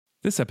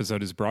This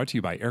episode is brought to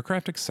you by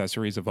Aircraft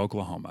Accessories of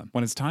Oklahoma.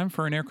 When it's time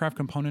for an aircraft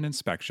component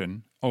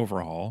inspection,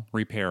 overhaul,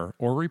 repair,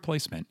 or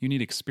replacement, you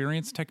need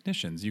experienced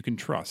technicians you can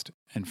trust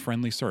and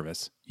friendly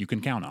service you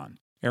can count on.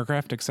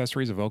 Aircraft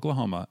Accessories of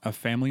Oklahoma, a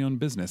family-owned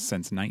business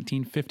since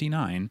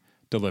 1959,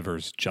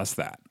 delivers just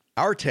that.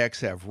 Our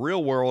techs have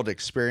real-world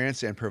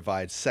experience and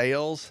provide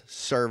sales,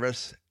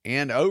 service,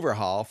 and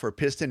overhaul for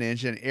piston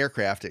engine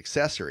aircraft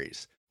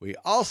accessories. We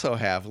also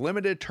have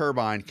limited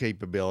turbine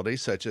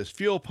capabilities such as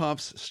fuel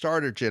pumps,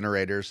 starter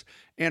generators,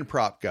 and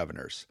prop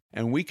governors.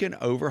 And we can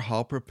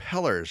overhaul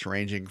propellers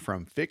ranging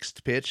from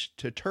fixed pitch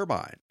to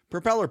turbine.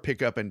 Propeller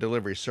pickup and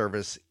delivery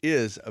service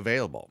is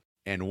available.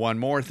 And one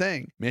more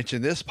thing,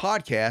 mention this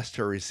podcast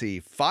to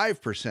receive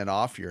 5%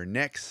 off your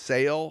next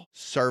sale,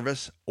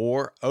 service,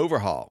 or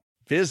overhaul.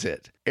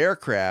 Visit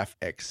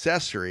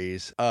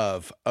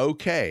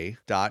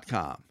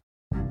aircraftaccessoriesofok.com.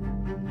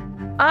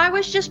 I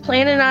was just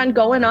planning on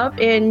going up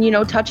and,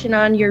 touching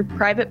on your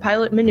private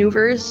pilot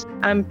maneuvers.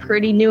 I'm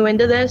pretty new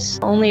into this,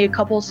 only a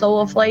couple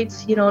solo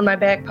flights, in my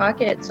back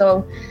pocket.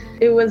 So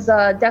it was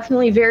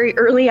definitely very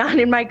early on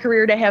in my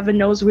career to have a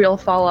nose wheel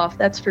fall off,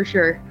 that's for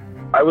sure.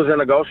 I was in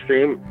a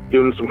Gulfstream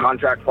doing some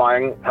contract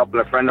flying, helping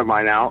a friend of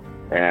mine out,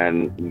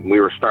 and we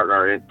were starting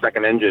our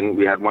second engine.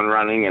 We had one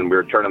running and we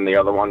were turning the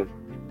other one,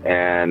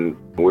 and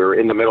we were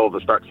in the middle of the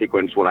start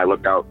sequence when I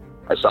looked out.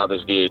 I saw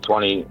this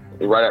DA20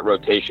 right at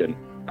rotation.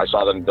 I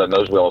saw the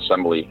nose wheel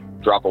assembly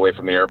drop away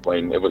from the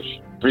airplane. It was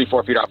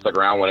 3-4 feet off the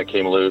ground when it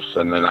came loose,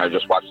 and then I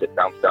just watched it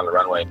bounce down the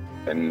runway,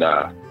 and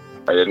I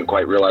didn't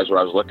quite realize what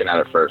I was looking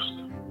at first.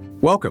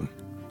 Welcome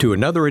to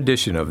another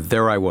edition of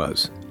There I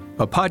Was,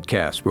 a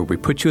podcast where we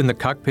put you in the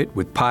cockpit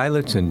with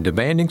pilots in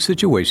demanding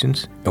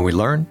situations, and we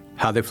learn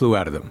how they flew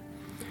out of them.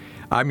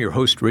 I'm your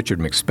host, Richard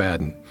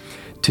McSpadden.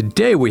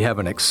 Today we have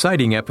an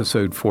exciting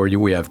episode for you.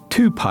 We have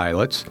two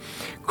pilots.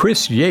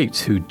 Chris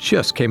Yates, who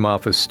just came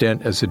off a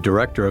stint as the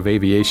Director of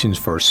Aviation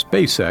for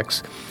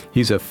SpaceX.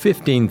 He's a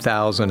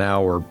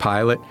 15,000-hour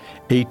pilot,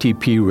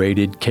 ATP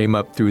rated, came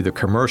up through the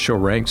commercial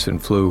ranks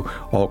and flew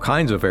all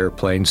kinds of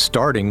airplanes,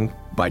 starting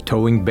by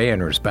towing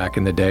banners back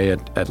in the day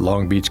at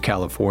Long Beach,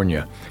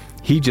 California.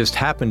 He just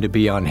happened to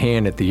be on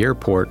hand at the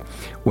airport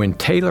when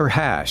Taylor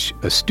Hash,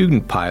 a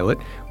student pilot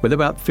with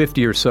about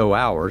 50 or so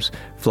hours,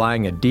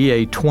 flying a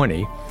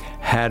DA20,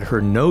 had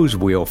her nose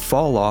wheel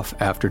fall off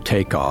after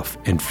takeoff.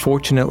 And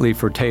fortunately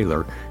for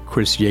Taylor,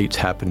 Chris Yates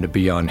happened to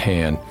be on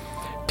hand.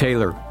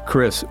 Taylor,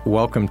 Chris,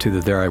 welcome to the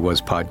There I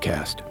Was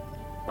podcast.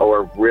 Oh,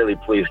 we're really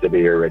pleased to be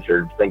here,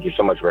 Richard. Thank you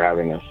so much for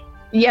having us.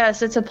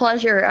 Yes, it's a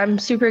pleasure. I'm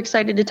super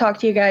excited to talk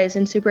to you guys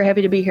and super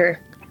happy to be here.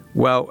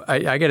 Well,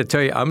 I got to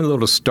tell you, I'm a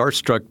little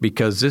starstruck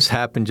because this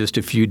happened just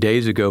a few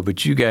days ago,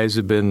 but you guys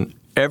have been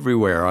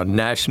everywhere on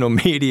national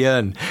media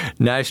and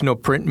national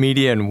print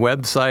media and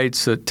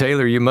websites.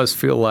 Taylor, you must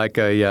feel like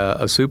a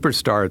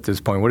superstar at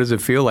this point. What does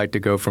it feel like to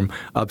go from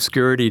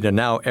obscurity to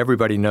now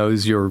everybody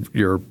knows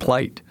your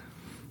plight?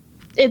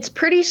 It's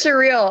pretty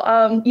surreal.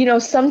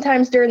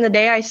 Sometimes during the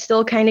day, I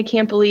still kind of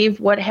can't believe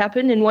what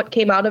happened and what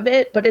came out of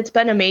it, but it's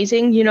been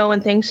amazing,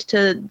 and thanks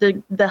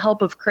to the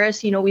help of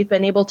Chris, we've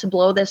been able to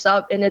blow this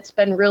up, and it's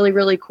been really,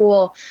 really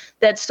cool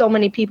that so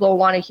many people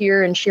want to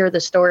hear and share the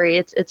story.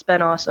 It's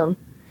been awesome.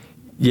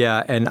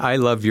 Yeah, and I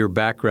love your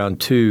background,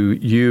 too.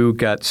 You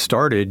got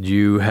started,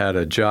 you had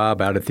a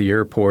job out at the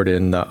airport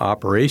in the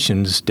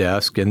operations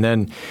desk, and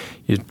then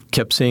you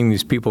kept seeing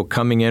these people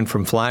coming in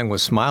from flying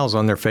with smiles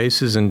on their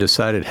faces and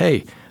decided,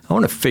 hey, I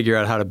want to figure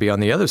out how to be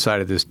on the other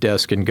side of this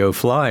desk and go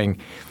flying.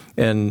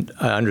 And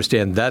I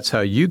understand that's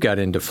how you got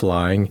into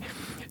flying.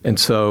 And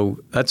so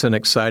that's an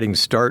exciting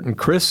start. And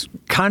Chris,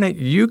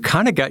 you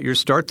got your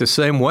start the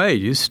same way.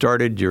 You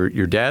started,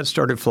 your dad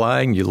started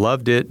flying, you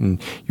loved it, and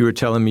you were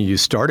telling me you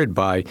started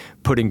by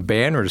putting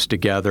banners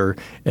together,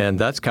 and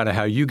that's kind of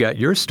how you got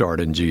your start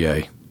in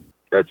GA.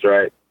 That's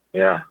right,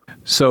 yeah.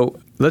 So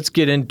let's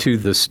get into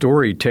the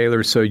story,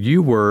 Taylor. So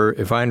you were,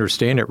 if I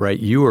understand it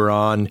right, you were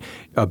on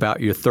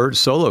about your third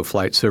solo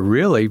flight, so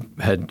really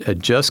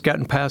had just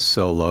gotten past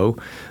solo,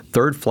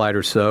 third flight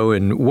or so,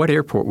 and what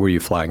airport were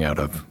you flying out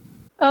of?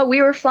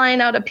 We were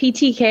flying out of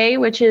PTK,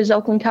 which is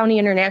Oakland County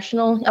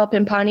International, up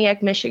in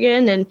Pontiac,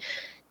 Michigan, and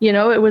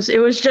it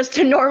was just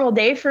a normal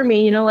day for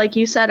me. Like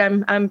you said,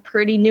 I'm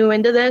pretty new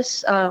into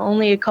this.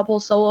 Only a couple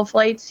solo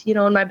flights, in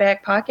my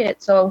back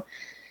pocket. So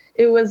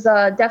it was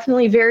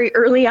definitely very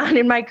early on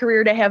in my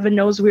career to have a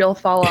nose wheel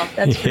fall off.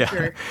 That's for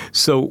sure.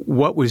 So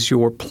what was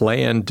your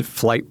planned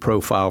flight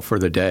profile for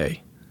the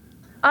day?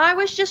 I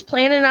was just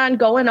planning on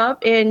going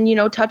up and,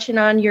 touching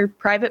on your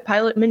private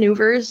pilot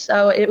maneuvers.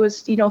 So it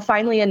was,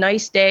 finally a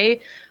nice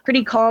day,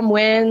 pretty calm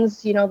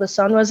winds, the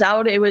sun was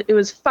out. It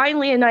was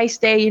finally a nice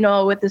day,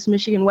 with this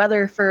Michigan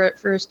weather for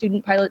a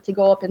student pilot to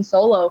go up in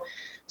solo.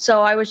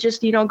 So I was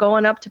just,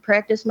 going up to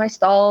practice my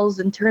stalls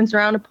and turns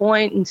around a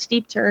point and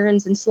steep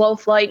turns and slow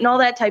flight and all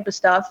that type of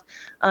stuff,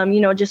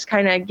 just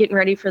kind of getting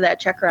ready for that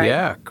check ride.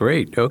 Yeah,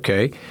 great.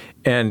 Okay.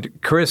 And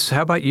Chris,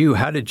 how about you?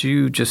 How did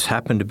you just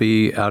happen to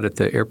be out at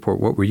the airport?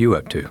 What were you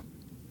up to?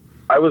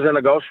 I was in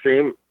a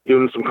Gulfstream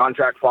doing some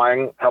contract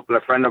flying, helping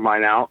a friend of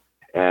mine out,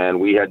 and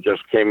we had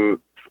just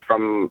came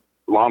from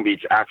Long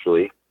Beach,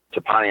 actually,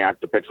 to Pontiac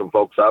to pick some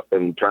folks up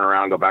and turn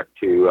around and go back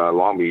to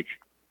Long Beach.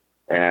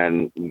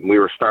 And we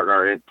were starting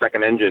our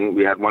second engine.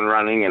 We had one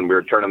running, and we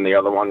were turning the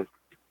other one.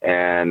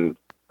 And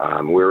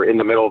we were in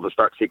the middle of the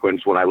start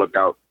sequence when I looked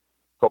out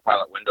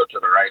co-pilot window to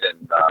the right,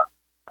 and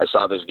I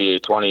saw this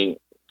DA20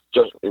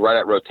 just right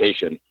at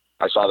rotation.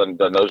 I saw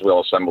the nose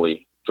wheel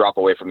assembly drop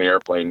away from the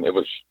airplane. It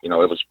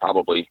was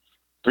probably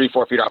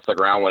 3-4 feet off the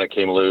ground when it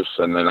came loose,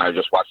 and then I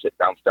just watched it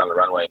bounce down the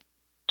runway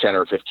 10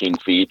 or 15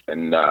 feet,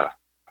 and I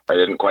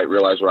didn't quite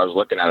realize what I was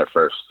looking at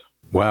first.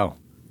 Wow.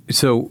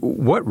 So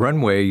what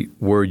runway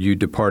were you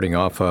departing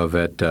off of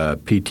at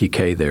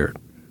PTK there?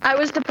 I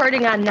was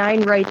departing on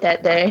 9 right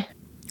that day.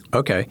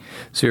 Okay.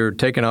 So you're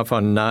taking off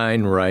on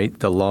 9 right,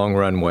 the long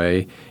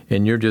runway,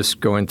 and you're just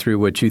going through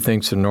what you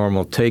think's a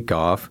normal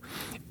takeoff.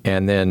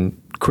 And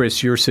then,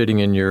 Chris, you're sitting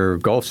in your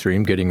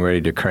Gulfstream getting ready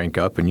to crank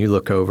up, and you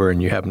look over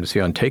and you happen to see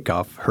on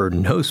takeoff her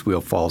nose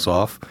wheel falls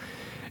off.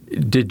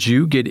 Did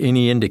you get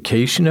any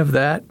indication of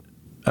that,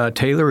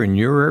 Taylor, in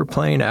your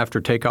airplane after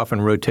takeoff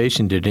and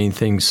rotation? Did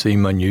anything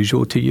seem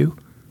unusual to you?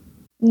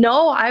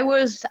 No, I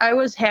was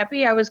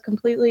happy. I was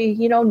completely,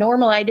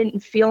 normal. I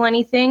didn't feel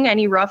anything,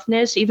 any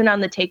roughness, even on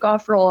the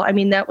takeoff roll. I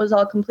mean, that was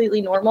all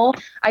completely normal.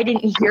 I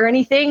didn't hear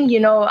anything.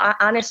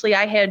 Honestly,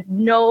 I had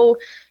no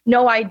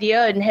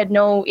idea and had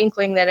no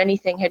inkling that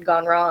anything had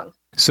gone wrong.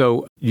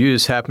 So you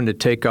just happened to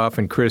take off,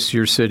 and Chris,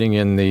 you're sitting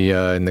in the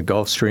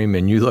Gulfstream,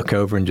 and you look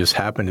over and just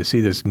happen to see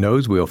this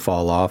nose wheel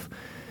fall off.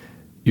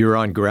 You're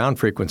on ground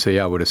frequency,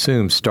 I would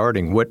assume,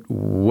 starting.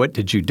 What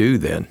did you do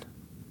then?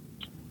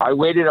 I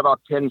waited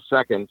about 10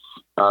 seconds.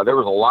 There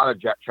was a lot of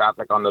jet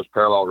traffic on those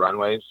parallel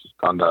runways.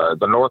 On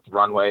the north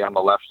runway on the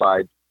left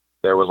side,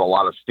 there was a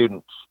lot of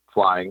students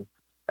flying.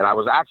 And I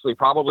was actually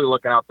probably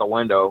looking out the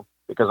window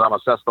because I'm a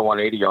Cessna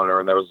 180 owner,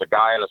 and there was a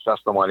guy in a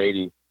Cessna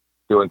 180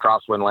 doing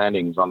crosswind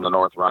landings on the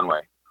north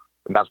runway.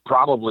 And that's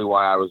probably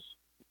why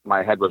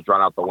my head was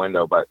drawn out the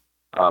window. But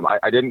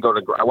I didn't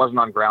I wasn't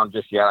on ground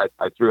just yet.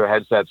 I threw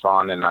headsets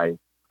on, and I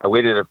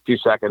waited a few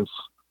seconds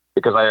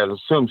because I had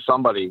assumed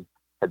somebody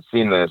had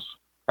seen this.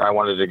 I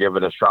wanted to give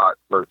it a shot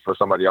for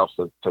somebody else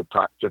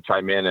to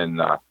chime in,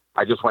 and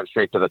I just went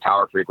straight to the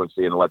tower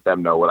frequency and let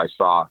them know what I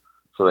saw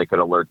so they could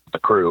alert the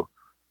crew.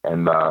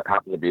 And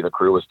happened to be the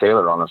crew was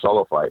Taylor on a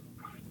solo flight.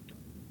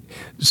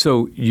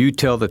 So you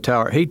tell the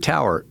tower, hey,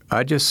 tower,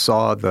 I just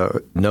saw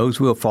the nose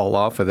wheel fall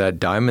off of that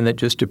Diamond that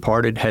just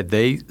departed. Had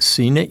they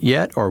seen it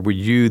yet, or were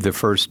you the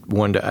first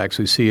one to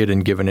actually see it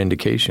and give an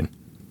indication?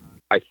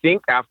 I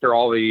think after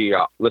all the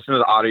listen to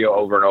the audio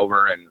over and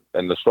over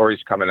and the stories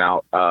coming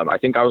out, I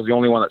think I was the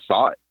only one that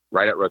saw it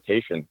right at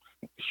rotation.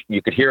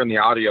 You could hear in the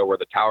audio where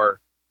the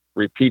tower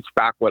repeats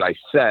back what I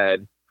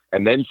said,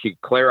 and then she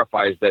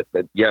clarifies that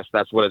yes,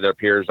 that's what it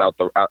appears out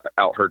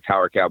her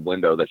tower cab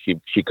window, that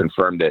she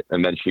confirmed it,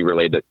 and then she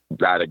relayed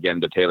that again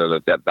to Taylor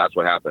that's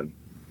what happened.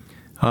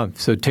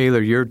 So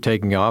Taylor, you're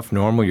taking off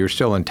normal. You're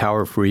still on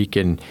Tower Freak,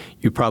 and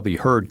you probably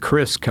heard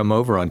Chris come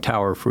over on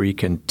Tower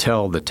Freak and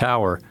tell the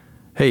tower,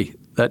 hey,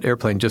 that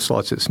airplane just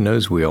lost its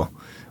nose wheel.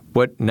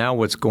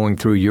 What's going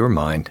through your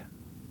mind?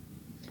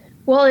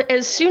 Well,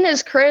 as soon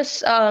as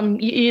Chris,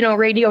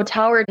 radio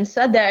towered and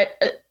said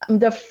that,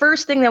 the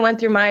first thing that went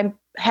through my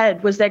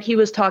head was that he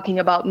was talking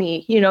about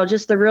me.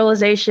 Just the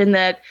realization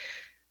that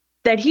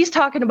he's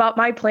talking about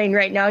my plane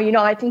right now.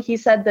 I think he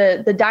said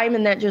the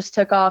Diamond that just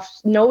took off,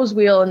 nose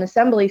wheel and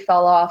assembly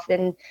fell off,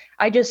 and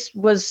I just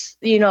was,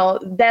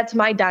 that's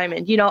my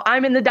Diamond.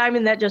 I'm in the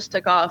Diamond that just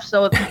took off.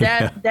 So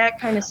that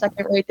kind of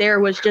second right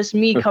there was just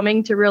me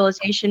coming to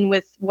realization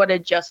with what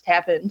had just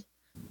happened.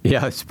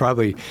 Yeah, it's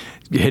probably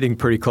hitting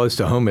pretty close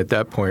to home at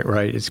that point,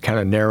 right? It's kind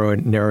of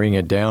narrowing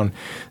it down.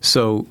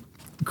 So,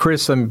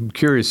 Chris, I'm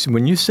curious,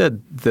 when you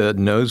said the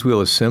nose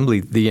wheel assembly,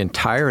 the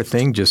entire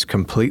thing just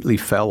completely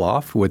fell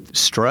off with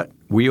strut,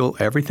 wheel,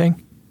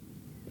 everything?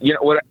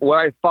 What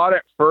I thought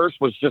at first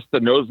was just the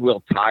nose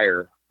wheel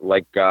tire,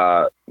 like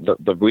the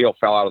wheel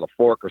fell out of the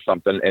fork or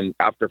something. And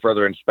after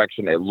further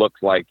inspection, it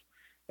looked like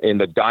in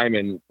the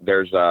Diamond,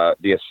 there's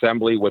the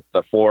assembly with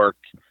the fork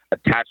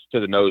attached to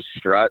the nose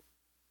strut.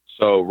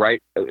 So,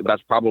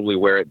 that's probably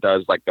where it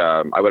does, like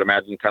I would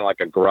imagine kind of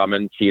like a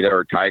Grumman, cheetah,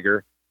 or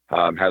tiger.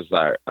 Has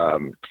that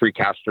free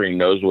castering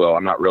nose wheel.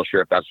 I'm not real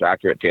sure if that's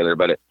accurate, Taylor,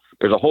 but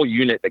there's a whole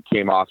unit that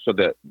came off. So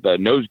the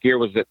nose gear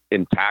was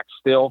intact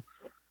still,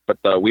 but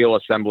the wheel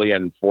assembly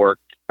and fork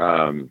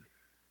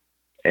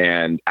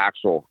and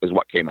axle is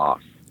what came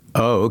off.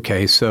 Oh,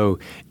 okay. So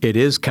it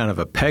is kind of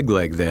a peg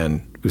leg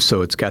then.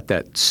 So it's got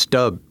that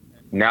stub.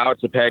 Now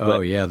it's a peg leg.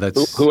 Oh, yeah.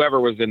 That's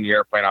whoever was in the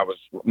airplane, I was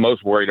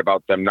most worried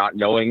about them not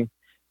knowing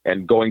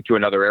and going to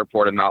another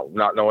airport and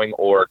not knowing,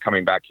 or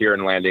coming back here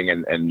and landing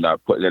and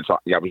putting it on.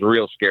 Yeah, I was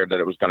real scared that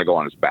it was going to go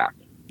on its back.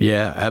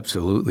 Yeah,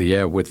 absolutely.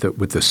 Yeah, with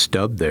the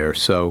stub there.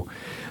 So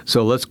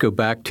let's go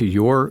back to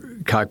your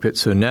cockpit.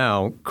 So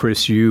now,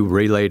 Chris, you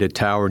relayed a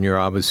tower, and you're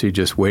obviously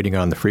just waiting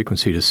on the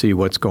frequency to see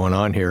what's going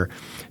on here.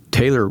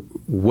 Taylor,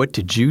 what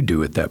did you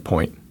do at that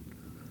point?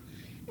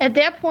 At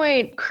that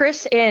point,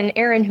 Chris and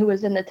Aaron, who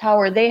was in the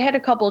tower, they had a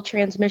couple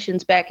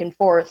transmissions back and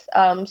forth.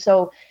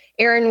 So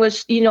Aaron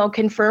was,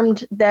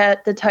 confirmed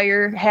that the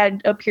tire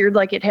had appeared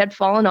like it had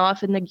fallen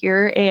off in the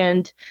gear.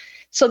 And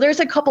so there's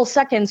a couple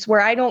seconds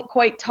where I don't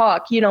quite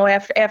talk,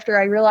 after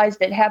I realized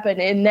it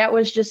happened. And that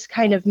was just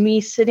kind of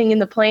me sitting in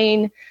the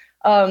plane,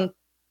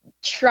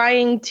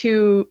 trying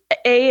to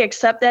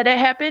accept that it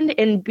happened,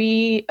 and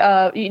B,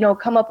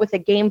 come up with a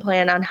game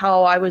plan on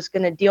how I was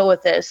going to deal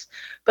with this.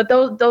 But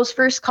those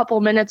first couple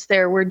minutes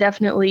there were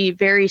definitely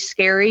very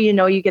scary.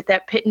 You get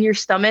that pit in your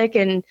stomach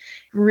and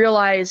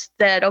realize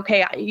that,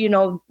 okay,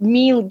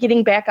 me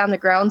getting back on the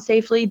ground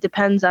safely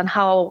depends on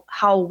how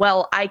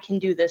well I can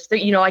do this.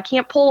 I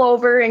can't pull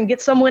over and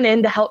get someone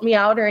in to help me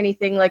out or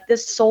anything. Like,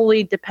 this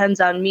solely depends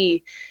on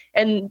me.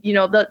 And,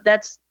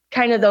 that's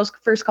kind of those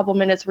first couple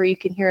minutes where you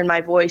can hear in my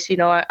voice,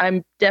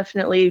 I'm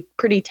definitely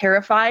pretty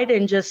terrified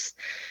and just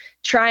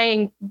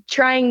trying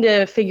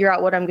to figure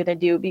out what I'm going to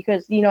do,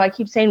 because, I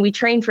keep saying we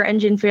train for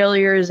engine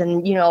failures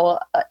and,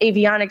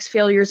 avionics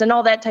failures and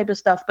all that type of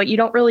stuff, but you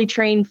don't really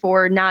train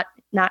for not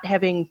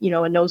having,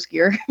 a nose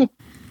gear.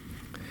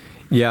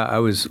 Yeah, I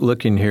was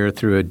looking here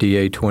through a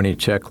DA20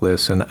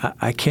 checklist, and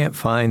I can't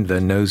find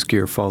the nose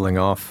gear falling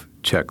off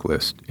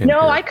checklist. No,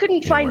 I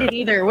couldn't find it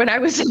either when I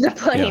was in the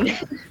plane. Yeah.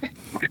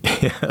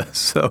 Yeah.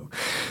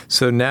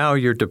 So now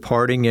you're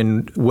departing,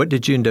 and what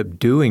did you end up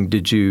doing?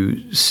 Did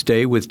you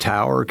stay with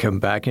Tower, come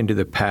back into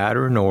the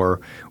pattern,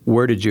 or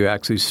where did you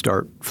actually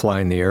start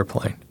flying the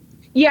airplane?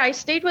 Yeah, I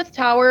stayed with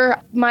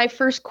Tower. My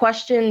first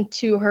question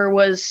to her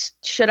was,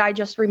 should I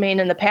just remain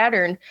in the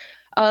pattern?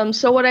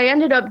 So what I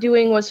ended up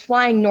doing was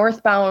flying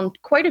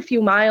northbound quite a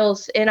few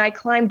miles, and I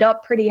climbed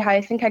up pretty high.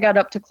 I think I got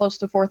up to close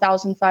to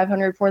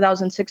 4,500,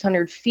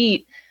 4,600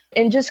 feet,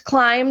 and just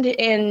climbed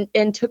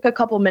and took a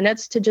couple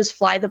minutes to just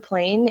fly the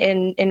plane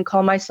and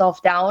calm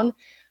myself down.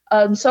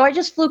 So I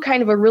just flew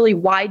kind of a really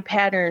wide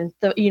pattern,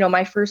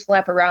 my first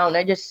lap around.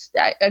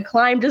 I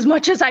climbed as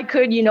much as I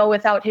could,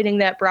 without hitting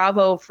that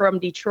Bravo from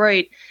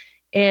Detroit,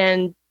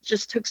 and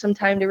just took some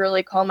time to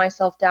really calm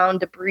myself down,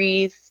 to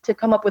breathe, to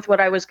come up with what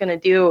I was going to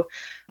do.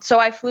 So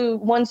I flew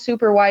one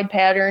super wide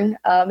pattern,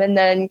 and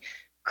then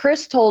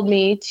Chris told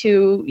me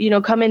to,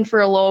 come in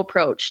for a low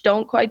approach.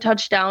 Don't quite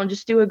touch down,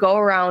 just do a go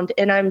around.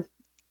 And I'm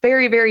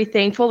very, very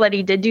thankful that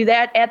he did do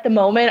that. At the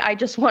moment, I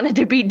just wanted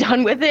to be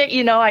done with it.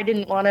 I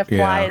didn't want to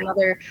fly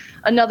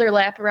another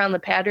lap around the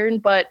pattern,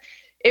 but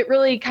it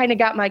really kind of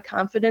got my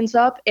confidence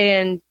up,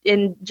 and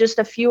in just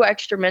a few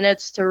extra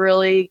minutes to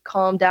really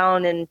calm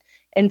down and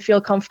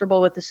feel comfortable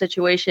with the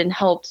situation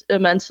helped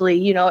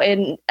immensely,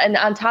 and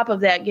on top of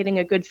that, getting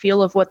a good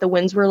feel of what the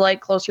winds were like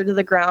closer to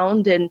the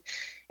ground, and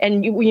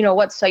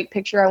what sight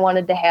picture I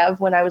wanted to have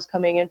when I was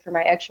coming in for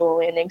my actual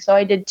landing. So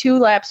I did 2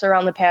 laps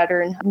around the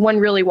pattern, one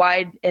really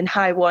wide and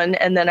high one,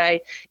 and then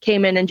I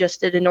came in and just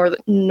did a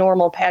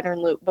normal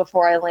pattern loop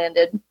before I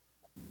landed.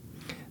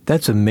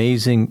 That's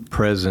amazing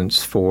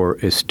presence for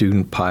a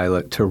student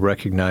pilot to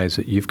recognize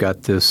that you've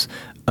got this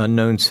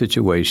unknown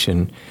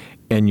situation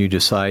and you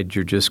decide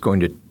you're just going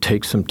to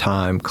take some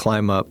time,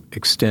 climb up,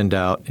 extend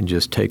out, and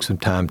just take some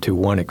time to,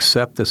 one,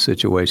 accept the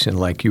situation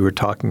like you were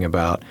talking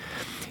about,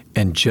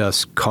 and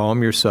just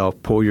calm yourself,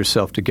 pull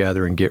yourself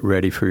together, and get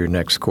ready for your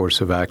next course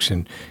of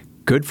action.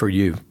 Good for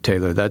you,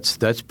 Taylor.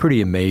 That's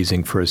pretty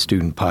amazing for a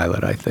student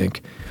pilot, I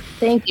think.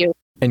 Thank you.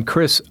 And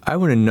Chris, I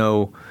want to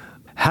know,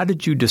 how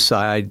did you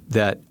decide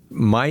that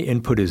my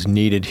input is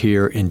needed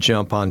here and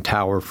jump on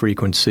tower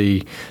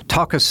frequency?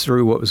 Talk us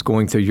through what was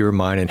going through your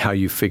mind and how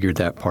you figured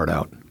that part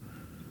out.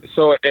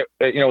 So,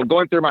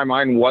 going through my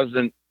mind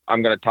wasn't,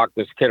 I'm going to talk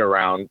this kid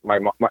around.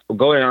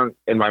 Going on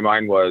in my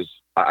mind was,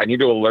 I need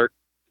to alert.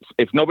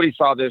 If nobody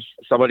saw this,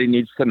 somebody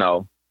needs to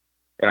know.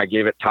 And I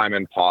gave it time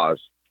and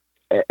pause.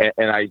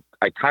 And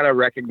I kind of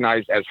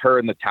recognized as her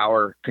and the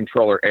tower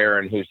controller,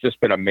 Aaron, who's just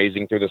been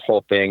amazing through this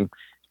whole thing.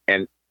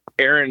 And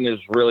Aaron is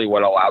really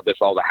what allowed this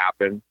all to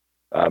happen.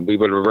 We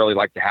would really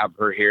like to have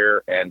her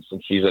here. And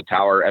since she's a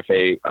Tower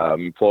FA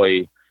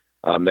employee,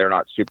 they're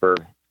not super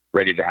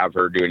ready to have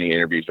her do any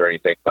interviews or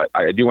anything. But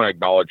I do want to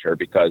acknowledge her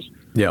because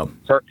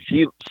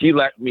she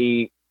let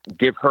me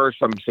give her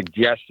some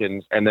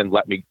suggestions and then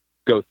let me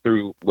go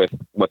through with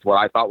what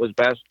I thought was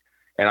best.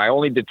 And I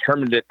only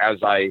determined it as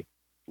I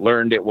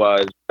learned it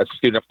was a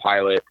student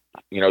pilot.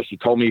 She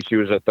told me she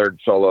was a third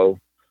solo.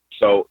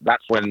 So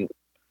that's when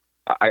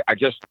I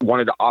just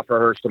wanted to offer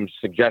her some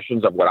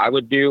suggestions of what I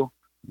would do.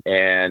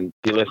 And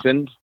he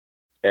listened,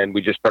 and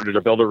we just started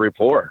to build a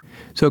rapport.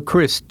 So,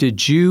 Chris,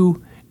 did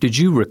you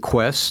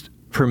request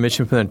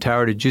permission from the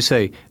tower? Did you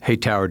say, hey,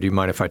 tower, do you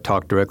mind if I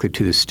talk directly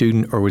to the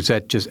student? Or was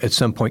that just at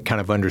some point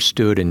kind of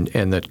understood and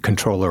the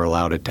controller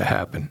allowed it to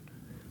happen?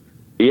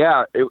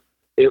 Yeah,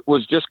 it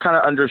was just kind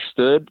of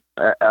understood.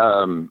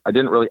 I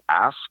didn't really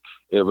ask.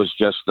 It was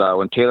just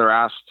when Taylor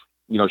asked,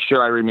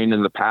 should I remain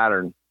in the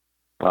pattern?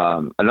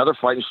 Another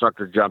flight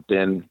instructor jumped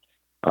in.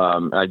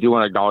 And I do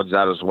want to acknowledge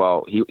that as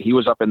well. He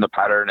was up in the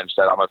pattern and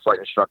said, I'm a flight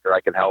instructor.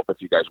 I can help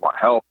if you guys want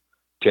help.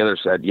 Taylor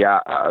said, yeah,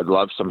 I'd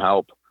love some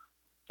help.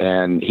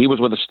 And he was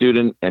with a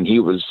student, and he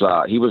was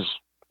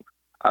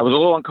I was a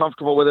little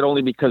uncomfortable with it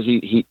only because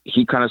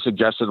he kind of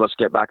suggested, let's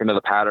get back into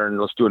the pattern.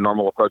 Let's do a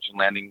normal approach and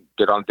landing,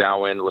 get on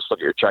downwind. Let's look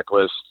at your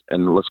checklist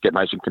and let's get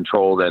nice and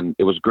controlled. And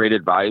it was great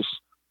advice,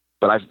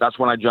 but that's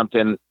when I jumped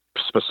in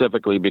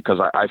specifically because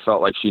I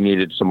felt like she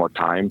needed some more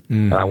time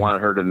and I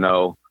wanted her to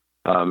know.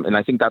 And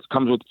I think that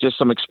comes with just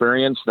some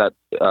experience that,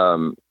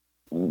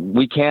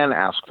 we can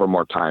ask for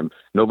more time.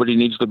 Nobody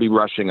needs to be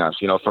rushing us,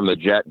 from the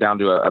jet down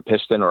to a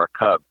piston or a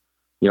cub.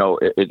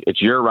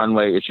 It's your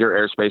runway, it's your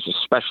airspace,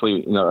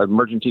 especially,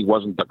 emergency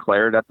wasn't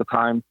declared at the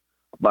time,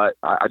 but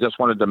I just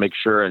wanted to make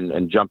sure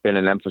and jump in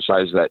and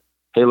emphasize that,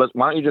 hey,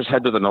 why don't you just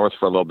head to the north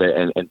for a little bit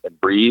and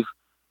breathe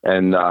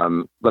and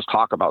let's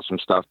talk about some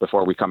stuff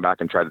before we come back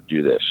and try to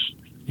do this.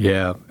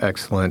 Yeah,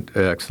 excellent,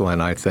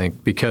 I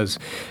think, because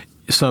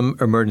some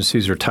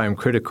emergencies are time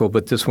critical,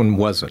 but this one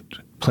wasn't.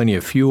 Plenty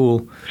of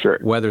fuel. Sure.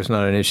 Weather's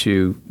not an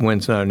issue.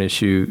 Wind's not an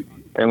issue.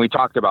 And we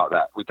talked about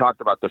that. We talked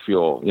about the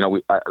fuel.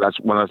 That's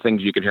one of the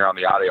things you can hear on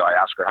the audio. I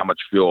asked her how much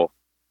fuel.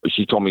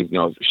 She told me,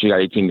 she got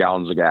 18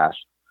 gallons of gas.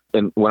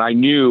 And when I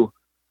knew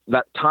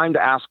that time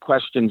to ask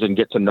questions and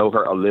get to know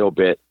her a little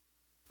bit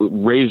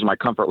raised my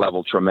comfort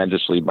level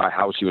tremendously by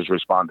how she was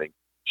responding.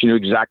 She knew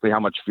exactly how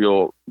much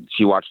fuel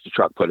she watched the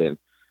truck put in.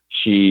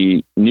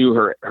 She knew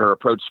her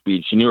approach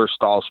speed. She knew her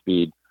stall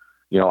speed.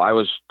 I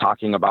was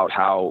talking about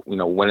how,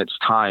 when it's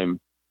time,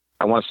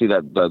 I want to see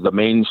that the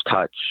mains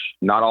touch,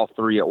 not all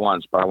three at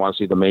once, but I want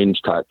to see the mains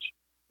touch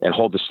and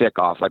hold the stick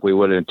off like we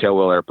would in a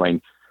tailwheel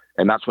airplane.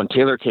 And that's when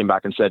Taylor came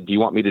back and said, do you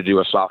want me to do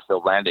a soft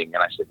field landing?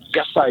 And I said,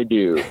 yes, I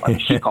do.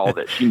 She called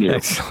it. She knew.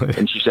 Excellent.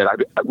 And she said,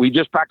 we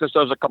just practiced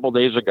those a couple of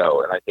days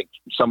ago. And I think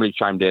somebody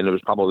chimed in. It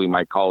was probably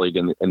my colleague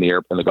in the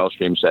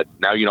Gulfstream said,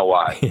 now you know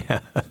why. Yeah.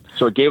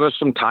 So it gave us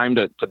some time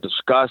to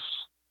discuss.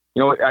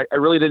 I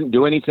really didn't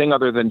do anything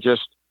other than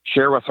just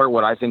share with her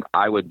what I think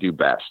I would do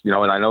best. And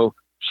I know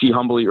she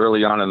humbly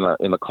early on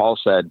in the call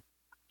said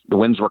the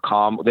winds were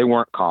calm. They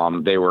weren't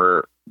calm. They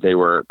were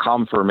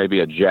calm for maybe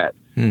a jet,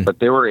 but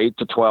they were 8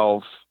 to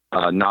 12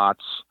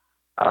 knots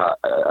out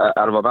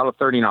of about a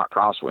 30 knot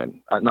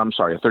crosswind. I'm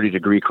sorry, a 30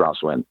 degree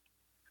crosswind.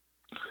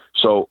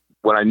 So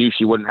when I knew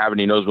she wouldn't have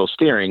any nosewheel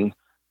steering,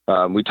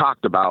 we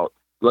talked about,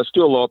 let's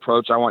do a low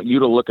approach. I want you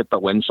to look at the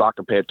windsock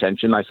and pay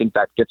attention. I think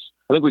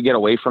we get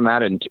away from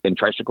that in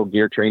tricycle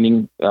gear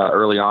training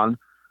early on.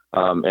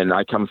 And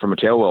I come from a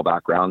tailwheel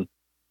background,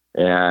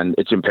 and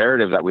it's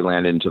imperative that we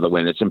land into the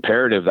wind. It's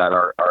imperative that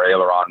our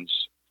ailerons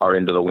are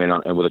into the wind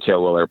and with a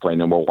tailwheel airplane,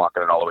 and we're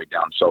walking it all the way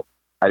down. So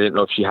I didn't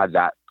know if she had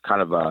that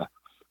kind of a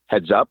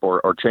heads up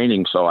or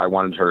training. So I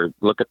wanted her to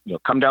look at,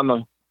 come down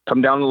the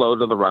low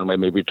to the runway,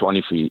 maybe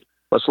 20 feet.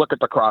 Let's look at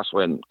the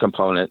crosswind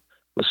component.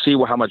 Let's see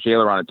how much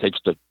aileron it takes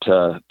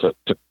to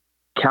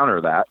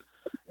counter that.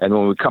 And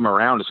when we come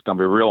around, it's going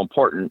to be real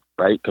important,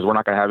 right? Because we're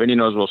not going to have any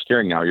nosewheel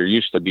steering now. You're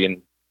used to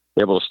being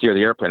able to steer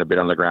the airplane a bit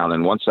on the ground.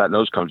 And once that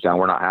nose comes down,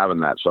 we're not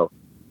having that. So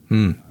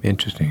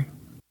interesting.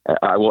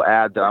 I will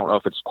add that I don't know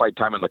if it's quite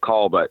time in the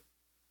call, but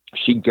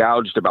she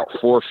gouged about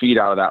 4 feet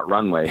out of that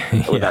runway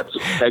with that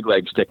peg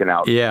leg sticking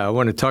out. Yeah, I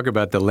want to talk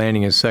about the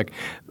landing in a sec.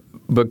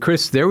 But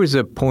Chris, there was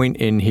a point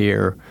in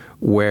here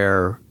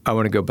where I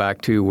want to go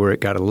back to where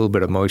it got a little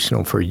bit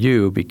emotional for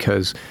you,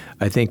 because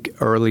I think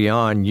early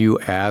on you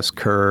asked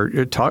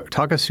her,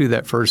 talk us through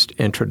that first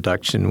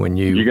introduction when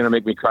you... You're going to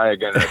make me cry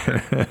again.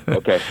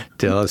 Okay.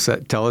 Tell us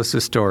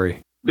the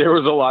story. There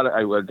was a lot of,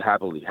 I would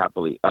happily.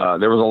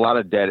 There was a lot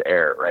of dead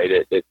air,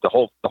 right? The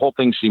whole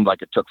thing seemed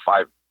like it took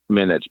 5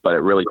 minutes, but it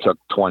really took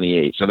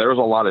 28. So there was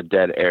a lot of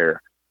dead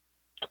air.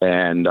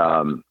 And,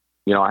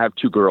 I have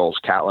 2 girls,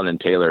 Catlin and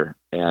Taylor.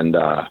 And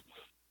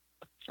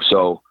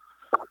so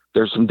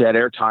there's some dead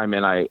air time.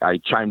 And I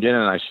chimed in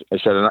and I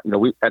said,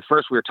 at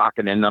first we were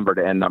talking end number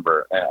to end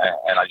number.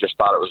 And I just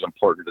thought it was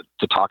important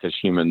to talk as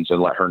humans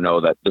and let her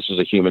know that this is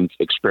a human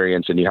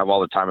experience and you have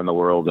all the time in the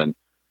world and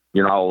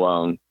you're not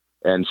alone.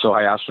 And so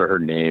I asked her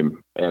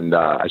name, and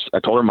I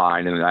told her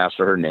mine, and I asked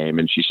her name,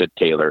 and she said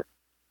Taylor.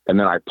 And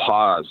then I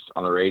paused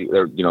on the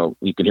radio.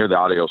 You can hear the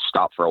audio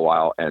stop for a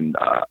while, and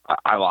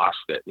I lost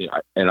it.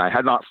 And I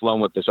had not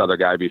flown with this other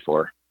guy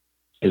before.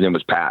 His name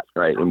was Pat,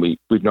 right? And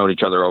we've known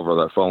each other over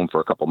the phone for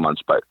a couple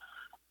months. But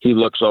he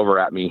looks over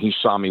at me. He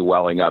saw me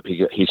welling up.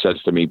 He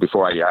says to me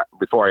before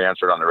I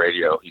answered on the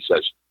radio, he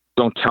says,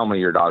 "Don't tell me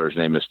your daughter's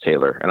name is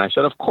Taylor." And I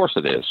said, "Of course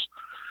it is."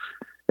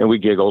 And we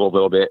giggled a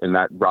little bit, and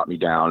that brought me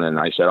down. And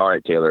I said, "All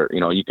right, Taylor,"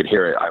 you could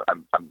hear it.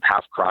 I'm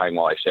half crying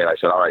while I say it. I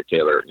said, "All right,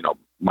 Taylor,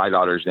 my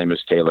daughter's name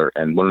is Taylor.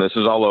 And when this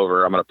is all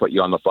over, I'm going to put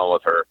you on the phone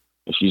with her,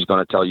 and she's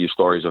going to tell you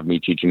stories of me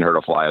teaching her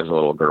to fly as a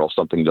little girl,"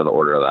 something to the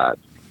order of that.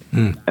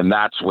 And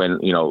that's when,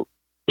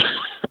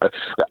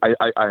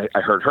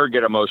 I heard her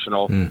get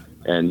emotional,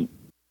 and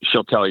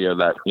she'll tell you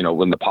that,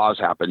 when the pause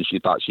happened, she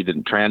thought she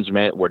didn't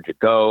transmit. "Where'd you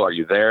go? Are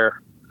you there?"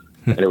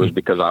 And it was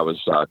because I was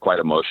quite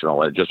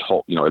emotional. It just,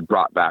 it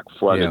brought back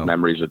flooded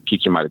memories of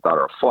teaching my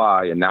daughter to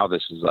fly. And now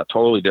this is a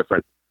totally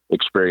different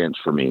experience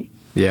for me.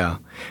 Yeah,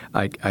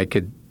 I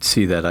could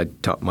see that. I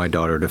taught my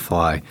daughter to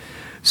fly.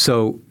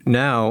 So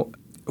now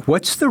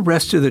What's the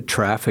rest of the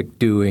traffic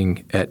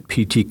doing at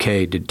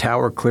PTK? Did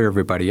Tower clear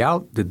everybody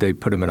out? Did they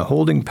put them in a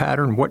holding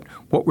pattern? What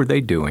were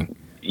they doing?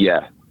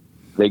 Yeah,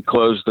 they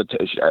closed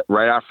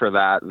right after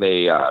that.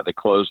 They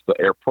closed the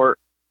airport.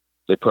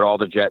 They put all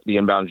the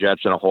inbound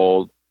jets in a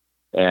hold,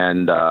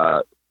 and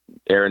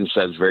Aaron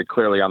says very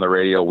clearly on the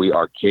radio, "We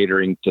are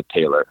catering to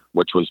Taylor,"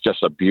 which was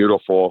just a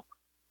beautiful.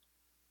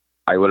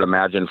 I would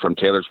imagine from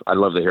Taylor's, I'd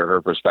love to hear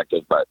her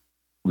perspective, but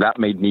that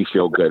made me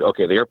feel good.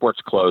 Okay, the airport's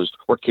closed.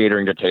 We're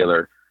catering to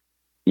Taylor.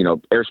 You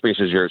know,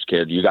 airspace is yours,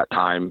 kid. You got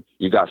time.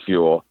 You got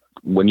fuel.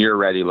 When you're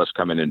ready, let's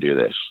come in and do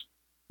this.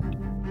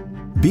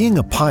 Being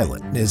a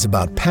pilot is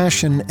about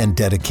passion and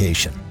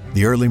dedication.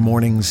 The early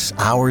mornings,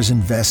 hours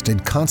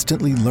invested,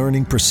 constantly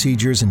learning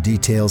procedures and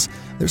details.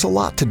 There's a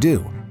lot to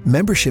do.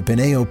 Membership in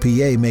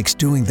AOPA makes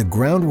doing the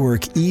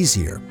groundwork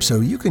easier so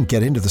you can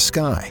get into the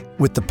sky.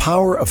 With the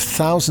power of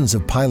thousands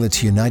of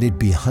pilots united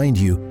behind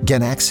you,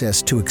 get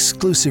access to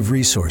exclusive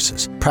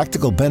resources,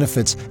 practical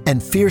benefits,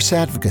 and fierce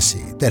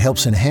advocacy that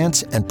helps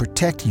enhance and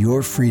protect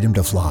your freedom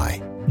to fly.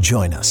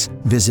 Join us.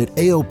 Visit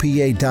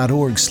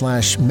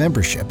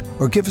aopa.org/membership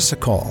or give us a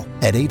call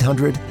at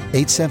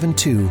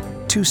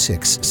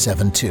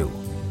 800-872-2672.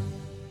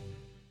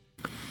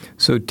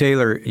 So,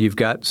 Taylor, you've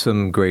got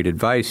some great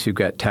advice. You've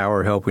got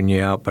Tower helping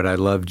you out, but I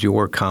loved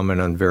your comment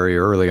on very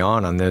early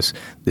on this.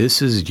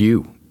 This is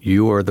you.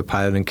 You are the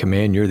pilot in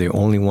command. You're the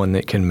only one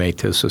that can make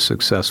this a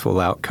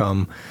successful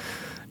outcome.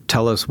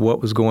 Tell us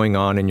what was going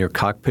on in your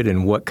cockpit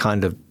and what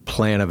kind of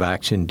plan of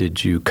action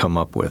did you come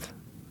up with?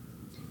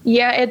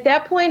 Yeah, at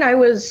that point, I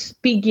was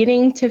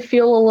beginning to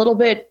feel a little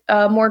bit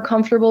more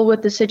comfortable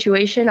with the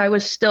situation. I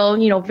was still,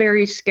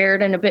 very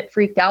scared and a bit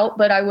freaked out,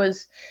 but I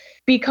was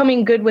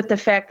becoming good with the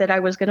fact that I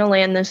was going to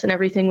land this and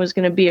everything was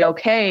going to be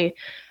okay.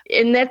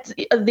 And that's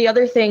the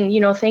other thing,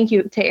 thank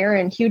you to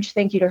Erin, huge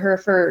thank you to her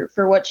for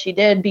what she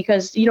did,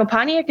 because,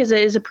 Pontiac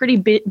is a pretty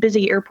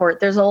busy airport.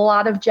 There's a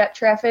lot of jet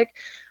traffic.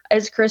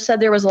 As Chris said,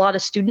 there was a lot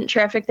of student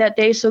traffic that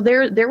day. So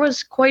there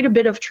was quite a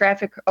bit of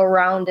traffic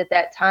around at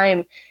that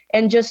time.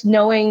 And just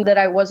knowing that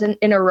I wasn't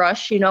in a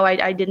rush,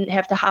 I didn't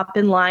have to hop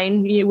in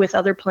line with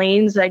other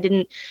planes. I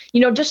didn't,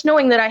 just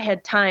knowing that I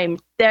had time,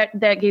 that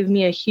gave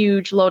me a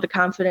huge load of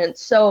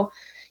confidence. So,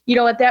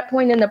 at that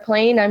point in the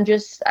plane, I'm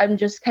just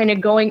kind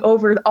of going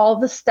over all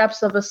the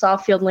steps of a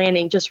soft field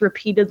landing, just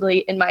repeatedly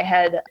in my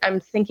head. I'm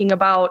thinking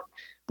about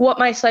what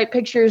my sight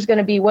picture is going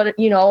to be, what,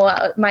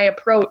 my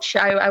approach.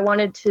 I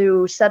wanted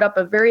to set up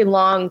a very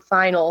long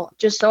final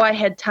just so I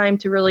had time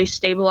to really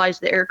stabilize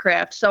the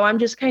aircraft. So I'm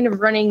just kind of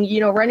running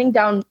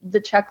down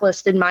the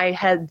checklist in my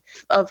head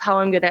of how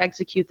I'm going to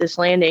execute this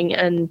landing.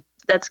 And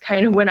that's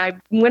kind of when I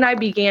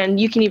began,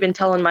 you can even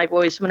tell in my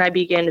voice, when I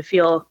began to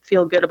feel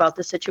good about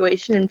the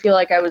situation and feel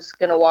like I was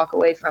going to walk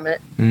away from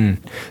it.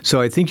 So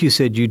I think you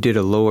said you did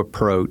a low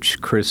approach.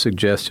 Chris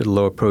suggested a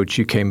low approach.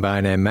 You came by,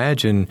 and I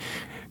imagine,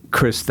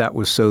 Chris, that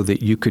was so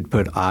that you could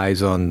put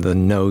eyes on the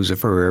nose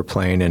of her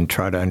airplane and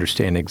try to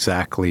understand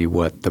exactly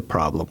what the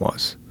problem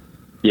was.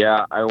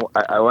 Yeah, I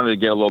wanted to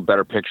get a little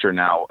better picture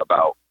now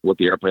about what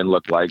the airplane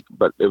looked like,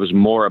 but it was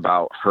more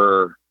about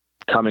her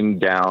coming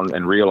down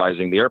and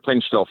realizing the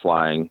airplane's still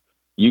flying.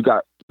 You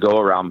got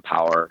go-around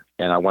power,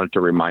 and I wanted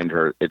to remind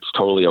her it's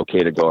totally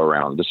okay to go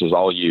around. This is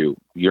all you.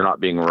 You're not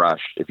being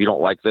rushed. If you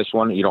don't like this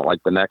one, you don't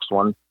like the next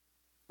one,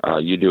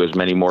 you do as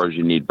many more as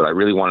you need. But I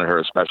really wanted her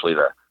especially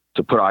to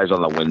put eyes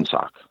on the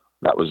windsock.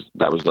 That was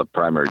the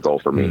primary goal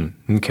for me.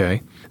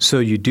 Okay. So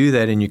you do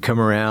that and you come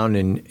around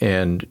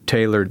and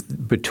Taylor,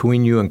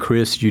 between you and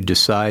Chris, you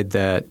decide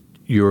that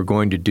you're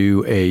going to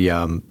do a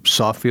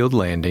soft field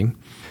landing.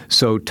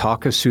 So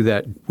talk us through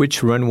that.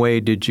 Which runway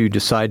did you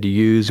decide to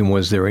use, and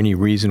was there any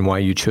reason why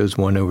you chose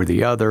one over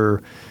the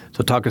other?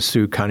 So talk us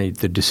through kind of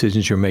the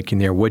decisions you're making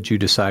there. What did you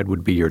decide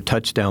would be your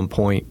touchdown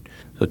point?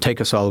 So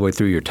take us all the way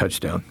through your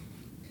touchdown.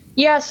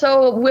 Yeah,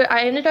 so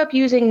I ended up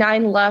using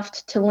 9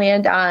 left to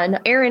land on.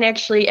 Erin,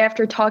 actually,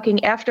 after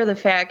talking after the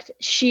fact,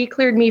 she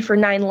cleared me for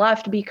 9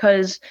 left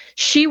because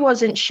she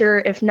wasn't sure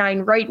if 9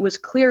 right was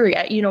clear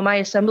yet. My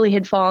assembly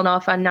had fallen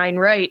off on 9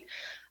 right.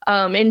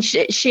 And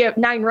she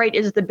 9 right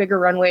is the bigger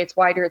runway. It's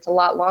wider. It's a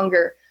lot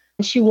longer.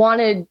 And she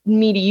wanted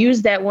me to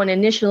use that one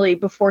initially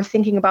before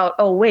thinking about,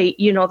 oh, wait,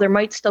 there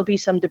might still be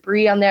some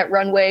debris on that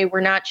runway.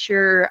 We're not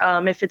sure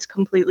if it's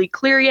completely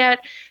clear yet.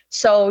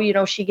 So,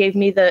 she gave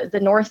me the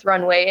north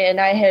runway, and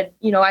I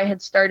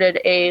had started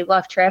a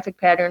left traffic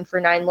pattern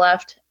for 9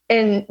 left.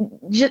 And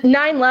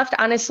 9 left,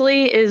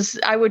 honestly,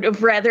 I would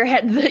have rather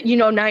had the,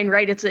 9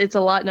 right. It's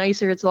a lot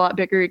nicer. It's a lot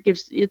bigger.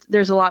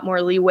 There's a lot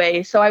more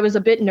leeway. So I was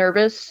a bit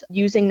nervous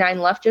using 9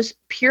 left, just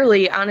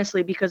purely,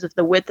 honestly, because of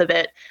the width of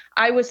it.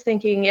 I was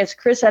thinking, as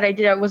Chris said,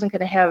 I wasn't going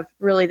to have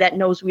really that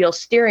nose wheel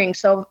steering.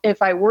 So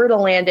if I were to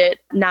land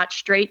it not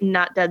straight and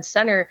not dead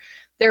center,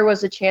 there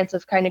was a chance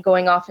of kind of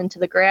going off into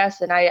the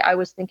grass. And I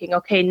was thinking,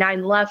 okay,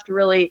 9 left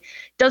really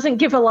doesn't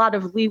give a lot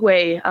of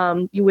leeway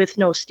with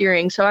no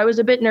steering. So I was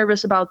a bit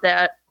nervous about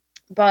that.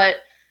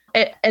 But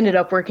it ended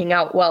up working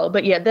out well.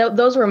 But yeah,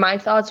 those were my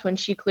thoughts when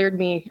she cleared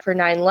me for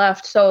 9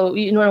 left. So,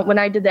 when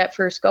I did that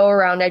first go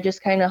around, I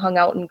just kind of hung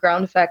out in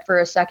ground effect for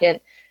a second.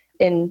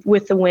 And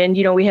with the wind,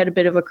 we had a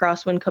bit of a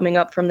crosswind coming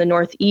up from the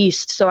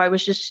northeast. So I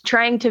was just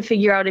trying to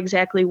figure out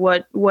exactly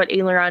what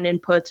aileron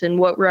inputs and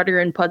what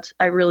rudder inputs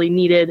I really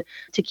needed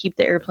to keep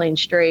the airplane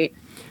straight.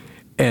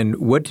 And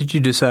what did you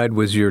decide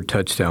was your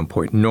touchdown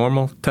point?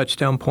 Normal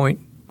touchdown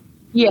point?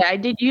 Yeah, I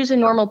did use a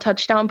normal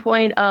touchdown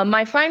point.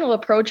 My final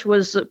approach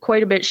was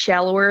quite a bit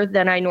shallower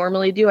than I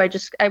normally do.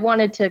 I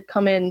wanted to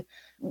come in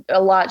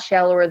a lot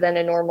shallower than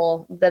a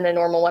normal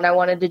one. I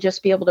wanted to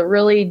just be able to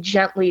really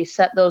gently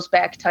set those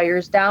back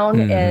tires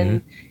down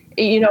and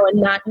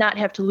not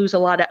have to lose a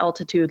lot of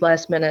altitude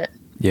last minute.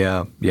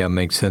 Yeah,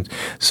 makes sense.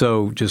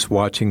 So just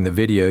watching the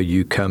video,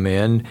 you come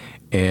in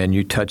and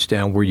you touch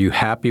down. Were you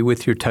happy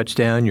with your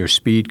touchdown, your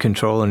speed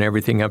control and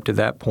everything up to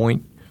that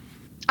point?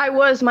 I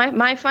was.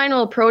 My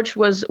final approach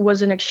was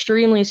an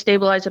extremely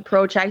stabilized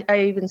approach. I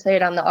even say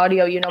it on the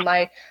audio.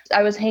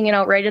 I was hanging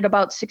out right at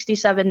about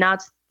 67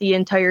 knots the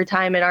entire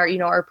time, and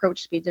our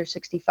approach speeds are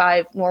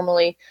 65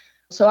 normally.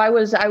 So I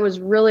was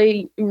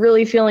really,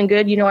 really feeling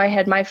good. I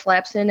had my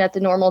flaps in at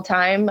the normal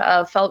time.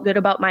 Felt good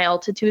about my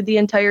altitude the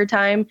entire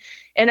time,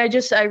 and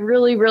I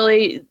really,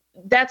 really.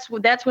 That's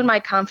when my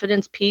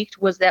confidence peaked.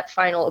 Was that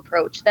final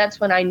approach? That's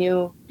when I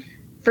knew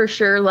for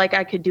sure, like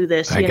I could do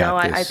this.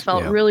 I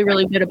felt really,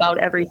 really good about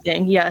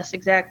everything. Yes,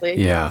 exactly.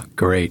 Yeah,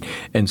 great.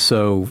 And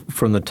so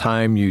from the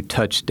time you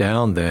touched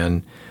down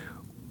then,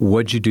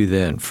 what'd you do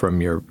then from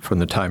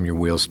the time your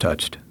wheels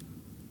touched?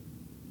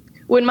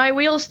 When my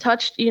wheels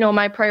touched,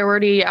 my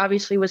priority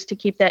obviously was to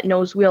keep that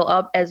nose wheel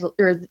up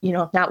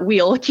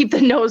keep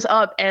the nose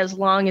up as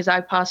long as I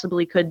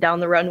possibly could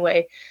down the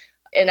runway.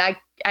 And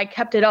I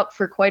kept it up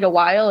for quite a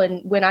while.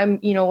 And when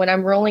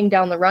I'm rolling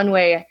down the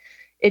runway,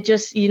 it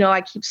just,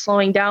 I keep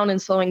slowing down and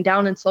slowing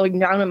down and slowing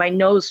down, and my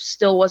nose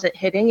still wasn't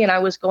hitting, and I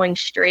was going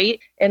straight.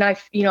 And I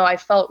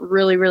felt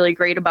really, really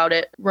great about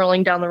it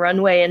rolling down the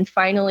runway. And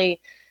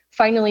finally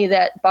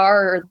that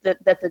bar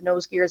that the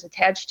nose gear is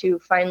attached to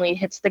finally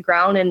hits the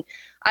ground. And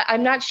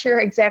I'm not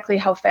sure exactly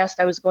how fast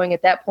I was going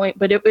at that point,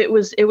 but it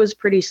was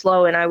pretty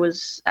slow. And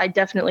I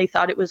definitely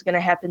thought it was going to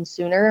happen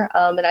sooner.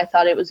 And I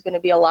thought it was going to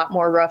be a lot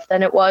more rough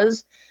than it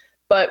was.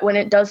 But when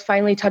it does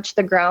finally touch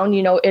the ground,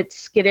 it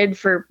skidded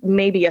for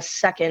maybe a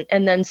second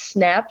and then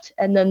snapped.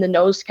 And then the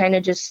nose kind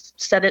of just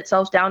set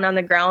itself down on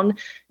the ground.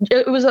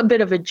 It was a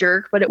bit of a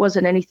jerk, but it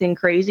wasn't anything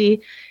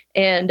crazy.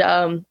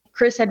 And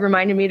Chris had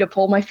reminded me to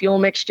pull my fuel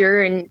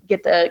mixture and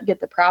get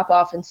the prop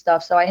off and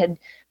stuff. So I had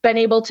been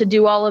able to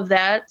do all of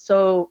that.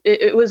 So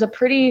it was a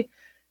pretty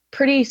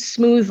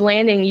smooth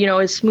landing,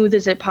 as smooth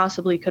as it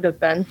possibly could have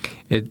been.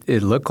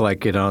 It looked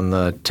like it on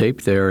the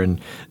tape there. And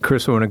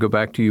Chris, I want to go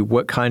back to you.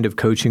 What kind of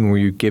coaching were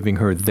you giving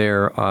her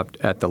there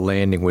at the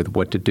landing with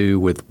what to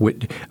do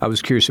I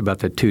was curious about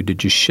that too.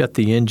 Did you shut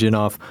the engine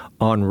off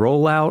on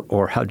rollout,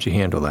 or how'd you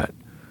handle that?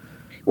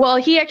 Well,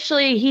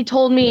 he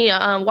told me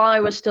while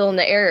I was still in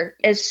the air,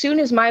 as soon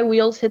as my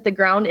wheels hit the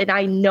ground and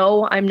I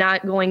know I'm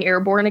not going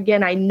airborne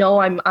again, I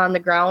know I'm on the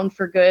ground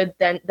for good,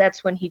 then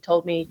that's when he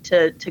told me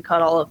to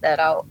cut all of that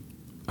out.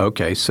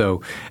 Okay,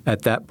 so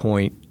at that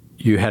point,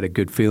 you had a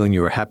good feeling,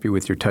 you were happy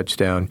with your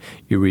touchdown,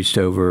 you reached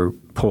over,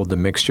 pulled the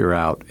mixture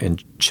out,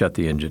 and shut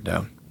the engine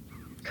down.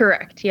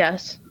 Correct,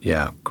 yes.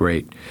 Yeah,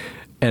 great.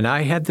 And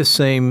I had the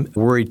same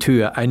worry,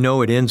 too. I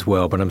know it ends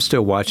well, but I'm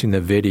still watching the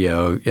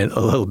video and a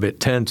little bit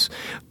tense.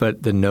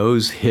 But the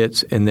nose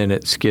hits, and then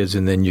it skids,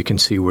 and then you can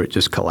see where it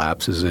just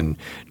collapses and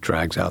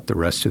drags out the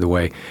rest of the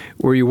way.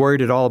 Were you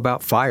worried at all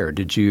about fire?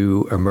 Did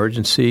you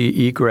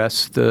emergency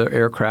egress the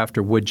aircraft,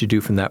 or what did you do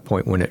from that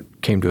point when it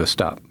came to a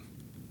stop?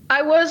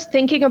 I was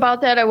thinking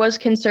about that. I was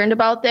concerned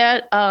about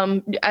that.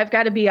 I've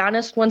got to be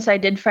honest, once I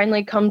did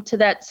finally come to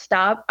that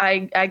stop,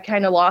 I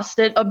kind of lost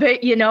it a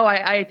bit.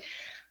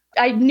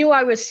 I knew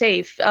I was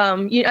safe.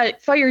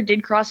 Fire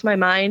did cross my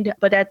mind,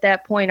 but at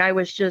that point I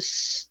was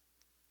just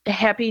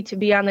happy to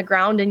be on the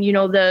ground. And,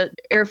 the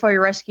air fire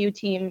rescue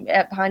team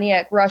at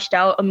Pontiac rushed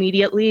out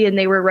immediately, and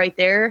they were right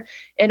there.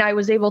 And I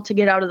was able to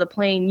get out of the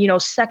plane,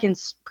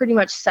 pretty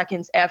much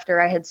seconds after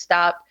I had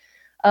stopped.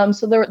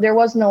 So there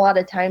wasn't a lot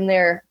of time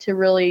there to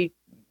really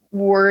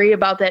worry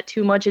about that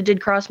too much. It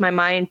did cross my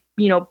mind,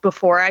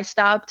 before I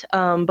stopped.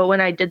 But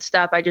when I did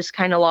stop, I just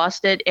kind of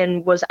lost it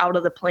and was out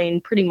of the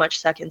plane pretty much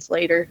seconds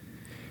later.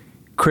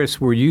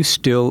 Chris, were you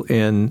still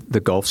in the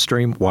Gulf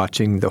Stream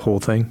watching the whole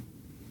thing?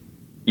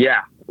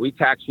 Yeah, we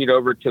taxied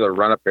over to the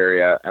run-up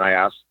area, and I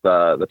asked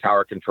the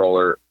tower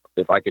controller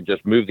if I could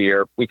just move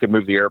we could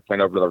move the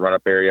airplane over to the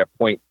run-up area,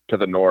 point to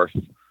the north,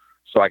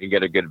 so I could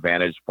get a good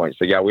vantage point.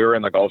 So yeah, we were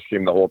in the Gulf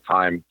Stream the whole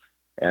time.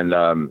 And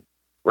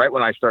right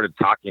when I started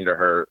talking to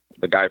her,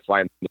 the guy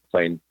flying the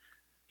plane,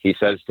 he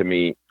says to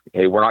me,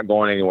 "Hey, we're not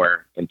going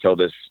anywhere until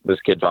this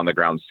kid's on the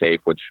ground safe,"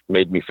 which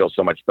made me feel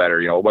so much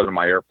better. It wasn't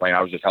my airplane.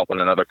 I was just helping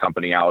another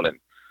company out, and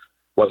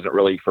wasn't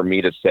really for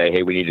me to say,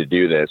 "Hey, we need to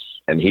do this."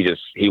 And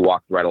he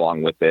walked right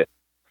along with it.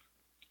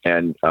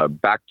 And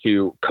back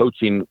to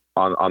coaching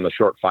on the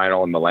short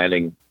final and the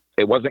landing,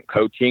 it wasn't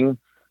coaching.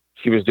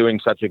 she was doing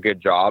such a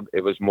good job.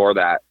 It was more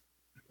that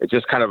it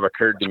just kind of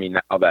occurred to me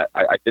now that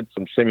I did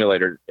some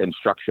simulator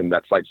instruction,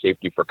 that flight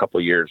safety, for a couple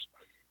of years.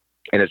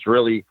 And it's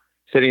really,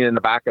 sitting in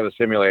the back of the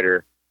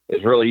simulator,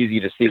 it's really easy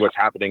to see what's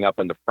happening up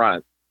in the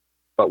front.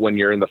 But when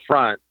you're in the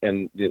front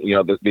and, you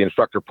know, the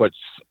instructor puts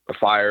a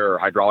fire or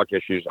hydraulic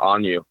issues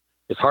on you,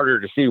 it's harder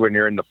to see when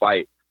you're in the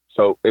fight.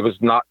 So it was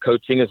not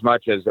coaching as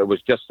much as it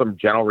was just some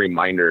gentle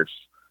reminders,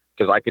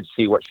 because I could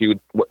see what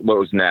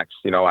was next.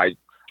 You know, I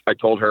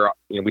told her,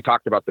 you know, we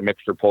talked about the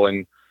mixture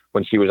pulling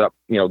when she was up,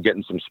 you know,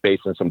 getting some space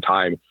and some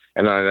time.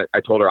 And then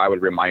I told her I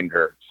would remind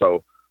her.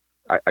 So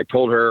I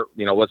told her,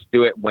 you know, let's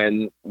do it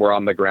when we're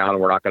on the ground.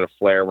 We're not going to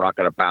flare. We're not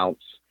going to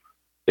bounce.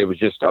 It was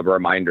just a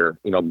reminder,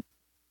 you know.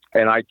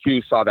 And I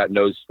too saw that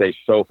nose stay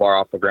so far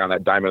off the ground.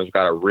 That Diamond's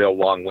got a real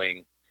long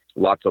wing,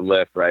 lots of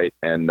lift, right?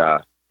 And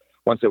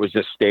once it was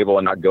just stable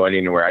and not going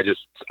anywhere,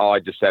 all I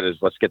just said is,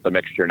 let's get the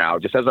mixture now,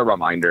 just as a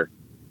reminder.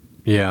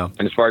 Yeah.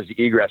 And as far as the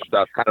egress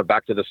stuff, kind of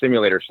back to the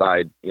simulator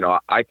side, you know,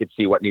 I could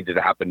see what needed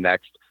to happen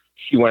next.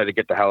 She wanted to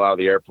get the hell out of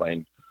the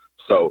airplane.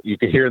 So you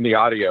could hear in the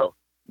audio,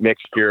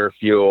 mixture,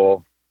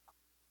 fuel,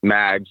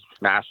 mags,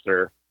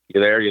 master,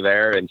 you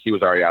there? And she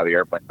was already out of the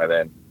airplane by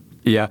then.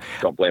 Yeah.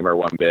 Don't blame her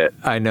one bit.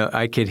 I know.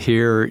 I could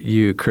hear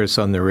you, Chris,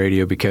 on the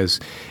radio, because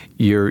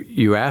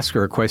you asked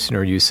her a question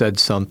or you said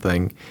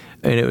something,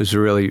 and it was a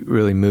really,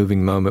 really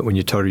moving moment when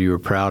you told her you were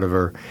proud of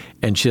her,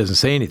 and she doesn't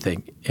say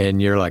anything. And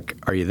you're like,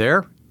 are you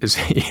there?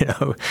 You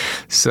know,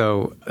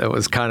 so it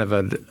was kind of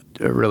a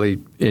really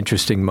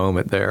interesting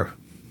moment there.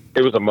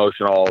 It was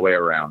emotional all the way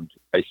around.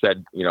 I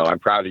said, you know, I'm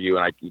proud of you,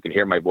 and you can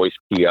hear my voice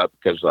key up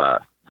because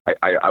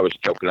I was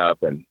choking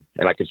up, and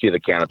I could see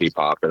the canopy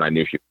pop, and I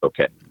knew she was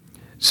okay.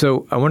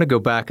 So I want to go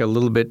back a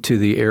little bit to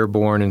the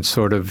airborne and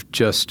sort of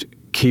just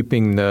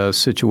keeping the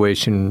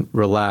situation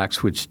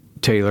relaxed, which,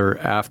 Taylor,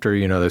 after,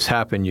 you know, this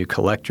happened, you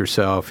collect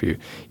yourself, you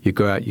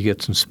go out, you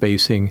get some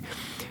spacing,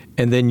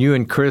 and then you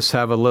and Chris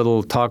have a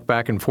little talk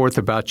back and forth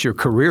about your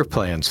career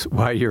plans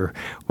while you're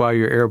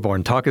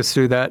airborne. Talk us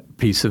through that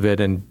piece of it,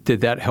 and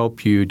did that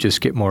help you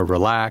just get more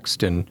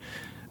relaxed, and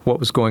what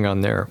was going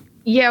on there?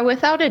 Yeah,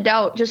 without a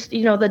doubt, just,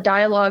 you know, the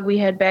dialogue we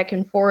had back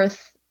and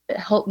forth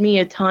helped me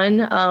a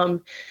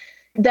ton.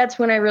 That's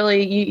when I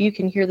really, you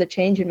can hear the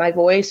change in my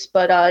voice.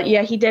 But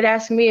yeah, he did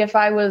ask me if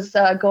I was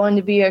going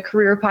to be a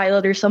career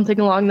pilot or something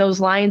along those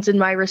lines. And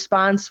my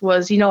response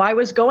was, you know, I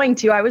was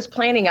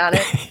planning on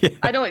it.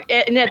 Yeah.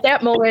 And at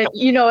that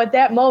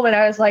moment,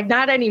 I was like,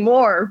 not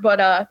anymore.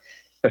 But,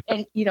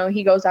 and, you know,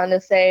 he goes on to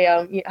say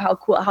how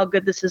cool, how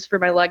good this is for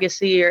my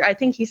legacy. Or I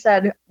think he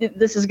said,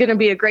 this is going to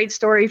be a great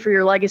story for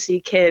your legacy,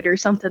 kid, or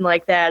something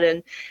like that.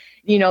 And,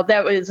 you know,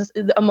 that was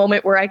a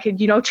moment where I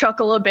could, you know,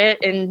 chuckle a bit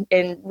and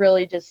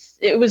really just,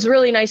 it was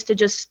really nice to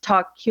just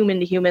talk human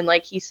to human,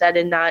 like he said,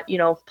 and not, you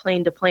know,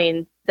 plane to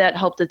plane. That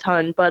helped a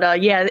ton.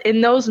 But yeah,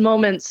 in those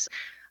moments,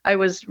 I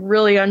was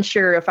really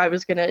unsure if I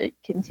was going to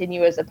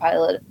continue as a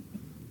pilot.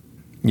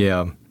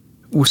 Yeah.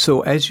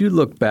 So as you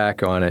look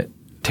back on it,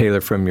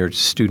 Taylor, from your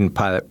student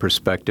pilot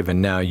perspective,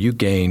 and now you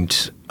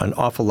gained an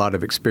awful lot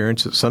of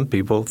experience that some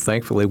people,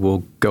 thankfully, will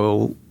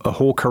go a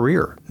whole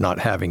career not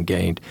having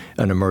gained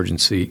an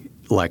emergency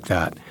like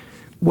that.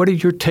 What are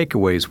your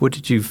takeaways? What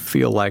did you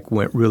feel like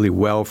went really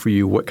well for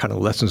you? What kind of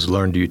lessons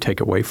learned do you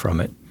take away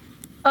from it?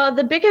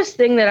 The biggest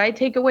thing that I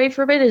take away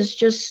from it is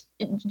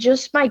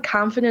just my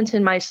confidence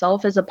in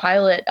myself as a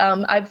pilot.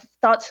 I've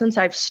thought since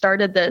I've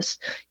started this,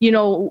 you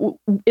know,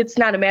 it's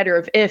not a matter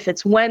of if,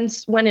 it's when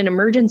an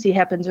emergency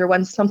happens or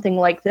when something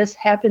like this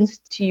happens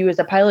to you as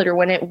a pilot, or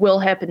when it will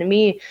happen to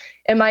me.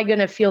 Am I going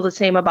to feel the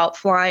same about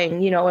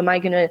flying? You know, am I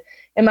going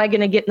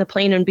to get in the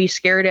plane and be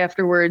scared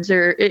afterwards,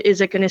 or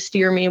is it going to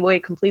steer me away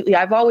completely?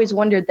 I've always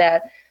wondered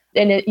that.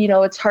 And it, you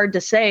know, it's hard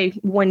to say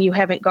when you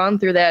haven't gone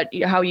through that,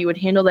 how you would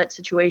handle that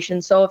situation.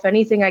 So if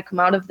anything, I come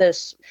out of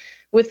this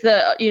with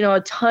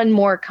a ton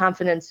more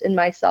confidence in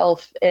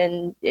myself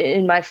and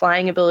in my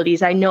flying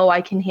abilities. I know I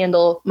can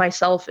handle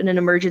myself in an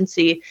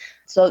emergency.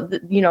 So,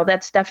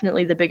 that's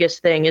definitely the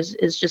biggest thing is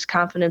just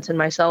confidence in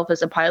myself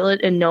as a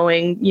pilot, and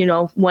knowing, you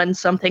know, when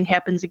something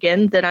happens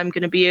again, that I'm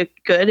going to be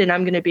good and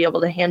I'm going to be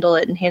able to handle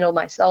it and handle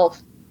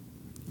myself.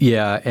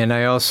 Yeah, and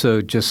I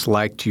also just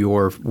liked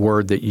your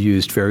word that you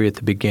used very at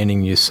the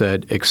beginning. You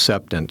said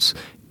acceptance.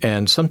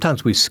 And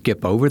sometimes we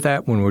skip over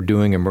that when we're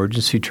doing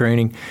emergency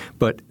training.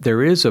 But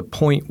there is a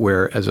point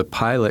where, as a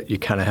pilot, you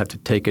kind of have to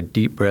take a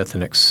deep breath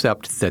and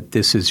accept that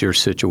this is your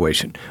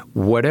situation,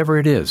 whatever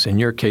it is. In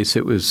your case,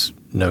 it was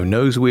no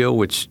nose wheel,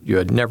 which you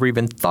had never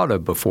even thought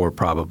of before,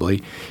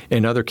 probably.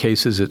 In other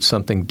cases, it's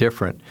something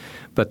different.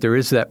 But there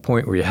is that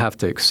point where you have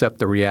to accept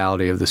the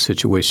reality of the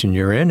situation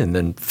you're in and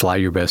then fly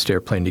your best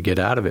airplane to get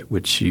out of it,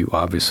 which you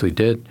obviously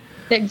did.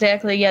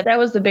 Exactly. Yeah, that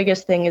was the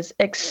biggest thing, is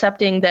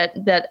accepting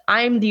that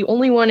I'm the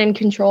only one in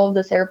control of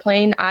this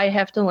airplane. I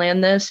have to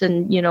land this.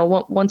 And, you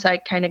know, once I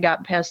kind of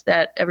got past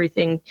that,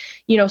 everything,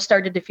 you know,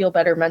 started to feel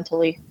better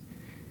mentally.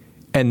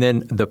 And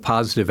then the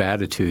positive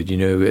attitude, you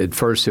know, at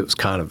first it was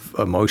kind of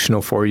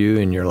emotional for you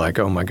and you're like,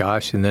 oh my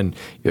gosh. And then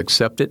you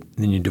accept it. And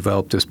then you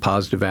develop this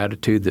positive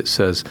attitude that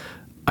says,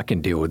 I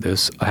can deal with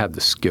this. I have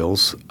the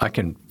skills. I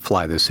can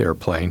fly this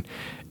airplane.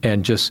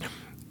 And just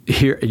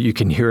you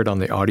can hear it on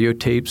the audio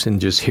tapes, and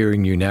just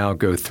hearing you now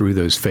go through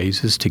those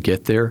phases to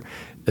get there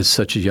as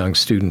such a young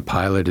student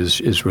pilot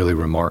is really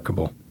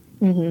remarkable.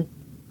 Mm-hmm.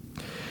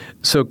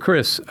 So,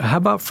 Chris, how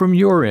about from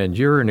your end?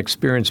 You're an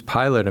experienced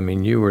pilot. I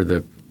mean, you were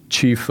the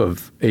chief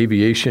of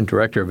aviation,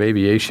 director of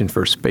aviation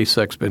for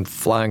SpaceX, been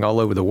flying all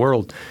over the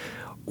world.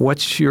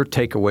 What's your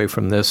takeaway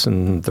from this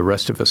and the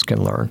rest of us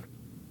can learn?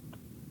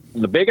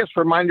 The biggest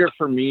reminder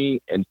for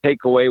me and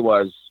takeaway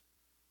was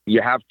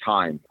you have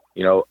time.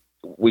 You know,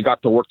 we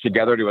got to work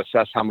together to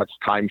assess how much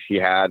time she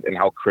had and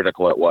how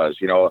critical it was.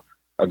 You know,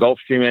 a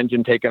Gulfstream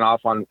engine taking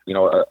off on, you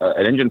know,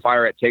 an engine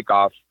fire at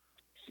takeoff,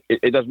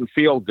 it doesn't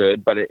feel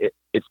good, but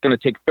it's going to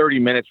take 30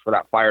 minutes for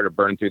that fire to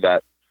burn through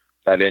that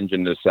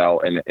engine to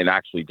cell and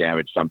actually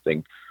damage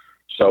something.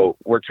 So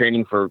we're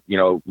training for, you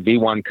know,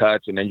 V1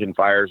 cuts and engine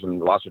fires and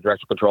loss of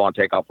directional control on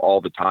takeoff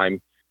all the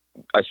time.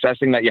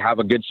 Assessing that you have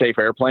a good, safe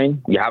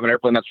airplane. You have an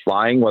airplane that's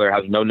flying, whether it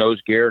has no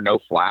nose gear, no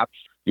flaps.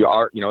 You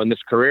are, you know, in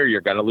this career, you're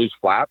going to lose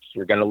flaps.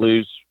 You're going to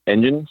lose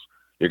engines.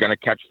 You're going to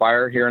catch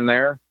fire here and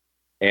there.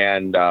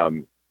 And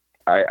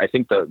I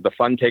think the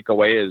fun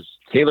takeaway is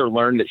Taylor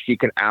learned that she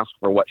can ask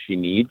for what she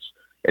needs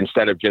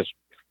instead of just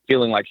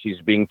feeling like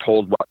she's being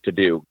told what to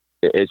do.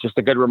 It's just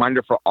a good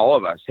reminder for all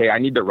of us. Hey, I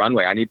need the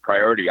runway. I need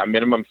priority. I'm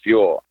minimum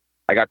fuel.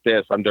 I got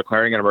this. I'm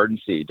declaring an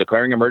emergency.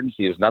 Declaring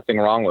emergency is nothing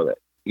wrong with it.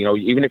 You know,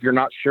 even if you're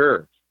not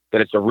sure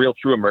that it's a real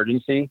true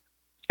emergency,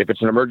 if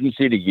it's an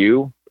emergency to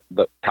you,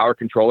 the tower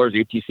controllers,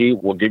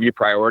 UTC, will give you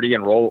priority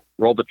and roll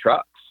the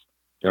trucks.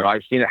 You know,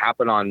 I've seen it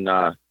happen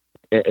on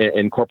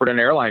in corporate and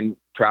airline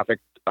traffic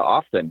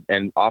often,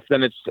 and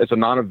often it's a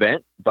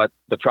non-event, but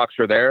the trucks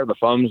are there, the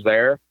foam's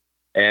there,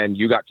 and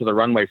you got to the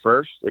runway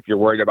first. If you're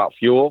worried about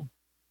fuel,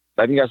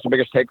 I think that's the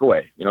biggest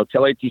takeaway. You know,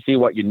 tell ATC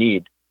what you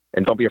need,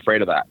 and don't be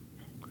afraid of that.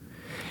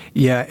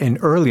 Yeah, and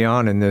early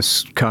on in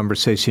this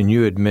conversation,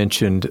 you had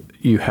mentioned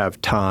you have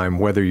time,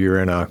 whether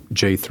you're in a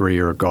J3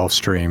 or a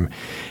Gulfstream,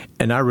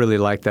 and I really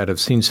like that. I've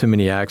seen so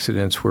many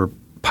accidents where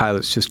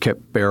pilots just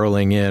kept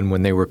barreling in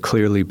when they were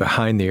clearly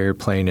behind the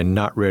airplane and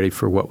not ready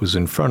for what was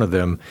in front of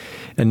them,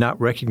 and not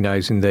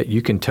recognizing that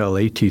you can tell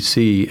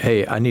ATC,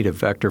 hey, I need a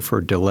vector for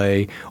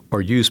delay,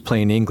 or use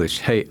plain English,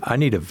 hey, I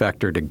need a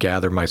vector to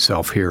gather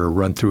myself here, or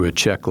run through a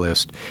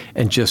checklist,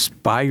 and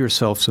just buy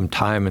yourself some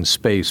time and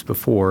space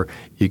before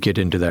you get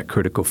into that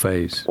critical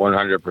phase.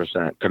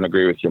 100%. Couldn't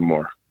agree with you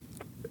more.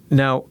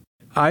 Now,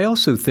 I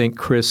also think,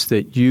 Chris,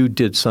 that you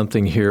did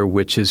something here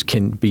which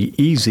can be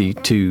easy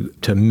to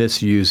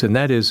misuse, and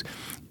that is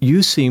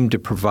you seem to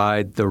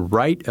provide the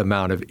right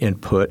amount of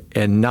input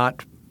and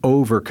not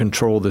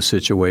over-control the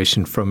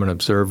situation from an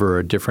observer or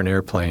a different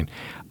airplane.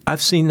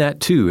 I've seen that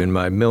too in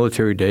my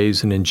military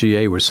days and in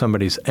GA, where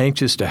somebody's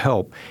anxious to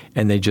help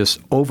and they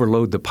just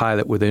overload the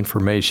pilot with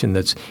information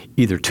that's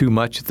either too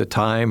much at the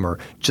time or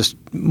just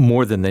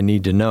more than they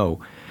need to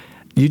know.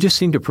 You just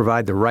seem to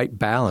provide the right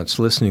balance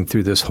listening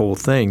through this whole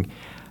thing.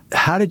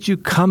 How did you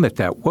come at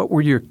that? What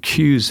were your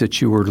cues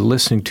that you were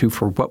listening to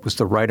for what was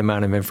the right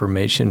amount of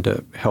information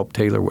to help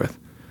Taylor with?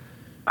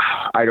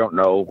 I don't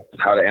know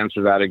how to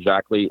answer that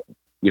exactly.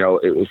 You know,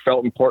 it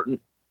felt important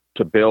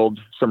to build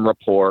some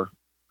rapport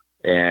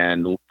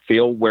and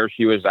feel where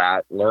she was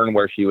at, learn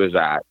where she was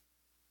at.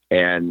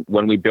 And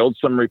when we build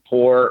some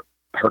rapport,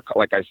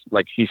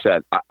 like she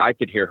said, I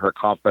could hear her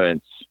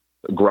confidence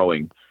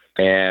growing.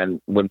 And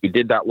when we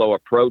did that low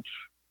approach,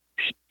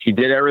 she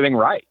did everything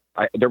right.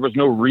 There was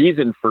no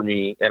reason for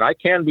me, and I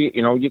can be,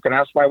 you know, you can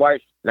ask my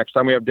wife next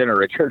time we have dinner,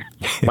 Richard.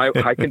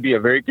 I can be a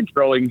very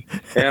controlling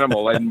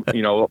animal, and,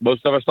 you know,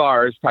 most of us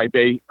are as type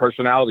A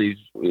personalities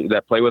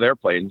that play with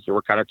airplanes. So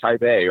we're kind of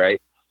type A,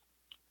 right?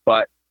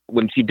 But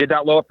when she did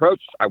that low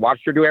approach, I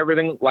watched her do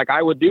everything like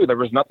I would do. There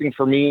was nothing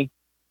for me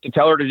to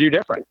tell her to do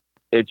different.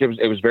 It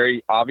was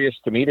very obvious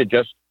to me to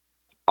just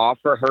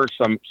offer her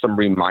some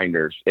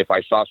reminders if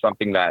I saw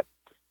something that,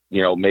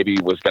 you know, maybe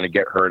was going to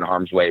get her in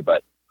harm's way.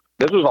 But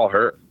this was all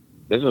her.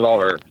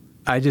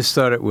 I just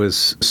thought it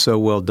was so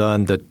well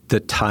done that the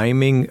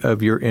timing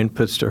of your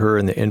inputs to her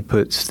and the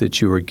inputs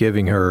that you were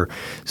giving her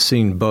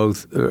seemed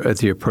both at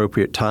the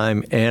appropriate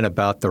time and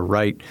about the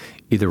right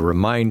either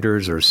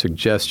reminders or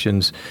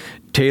suggestions.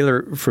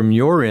 Taylor, from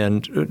your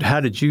end,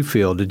 how did you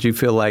feel? Did you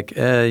feel like,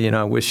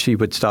 I wish she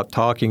would stop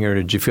talking, or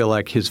did you feel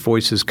like his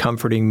voice is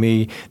comforting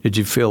me? Did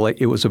you feel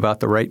like it was about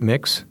the right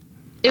mix?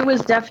 It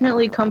was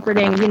definitely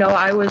comforting. You know,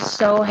 I was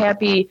so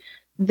happy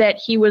that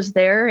he was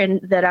there and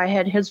that I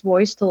had his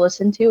voice to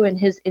listen to and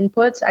his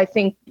inputs. I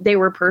think they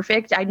were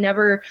perfect. I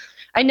never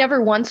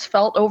once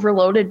felt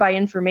overloaded by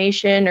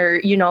information or,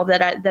 you know,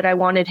 that I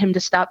wanted him to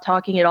stop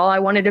talking at all. I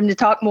wanted him to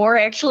talk more,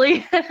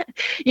 actually.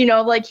 You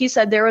know, like he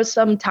said, there was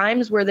some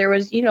times where there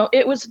was, you know,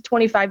 it was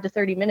 25 to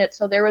 30 minutes.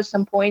 So there was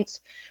some points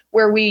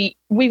where we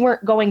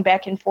weren't going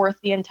back and forth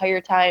the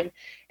entire time.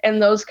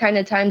 And those kind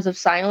of times of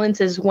silence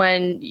is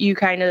when you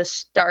kind of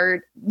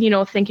start,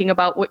 thinking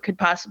about what could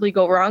possibly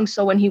go wrong.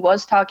 So when he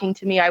was talking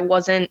to me, I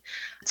wasn't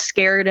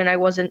scared and I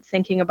wasn't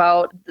thinking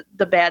about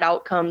the bad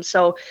outcome.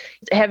 So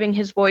having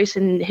his voice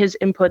and his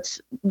inputs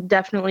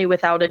definitely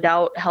without a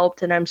doubt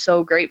helped. And I'm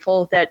so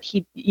grateful that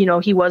he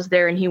was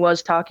there and he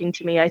was talking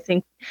to me. I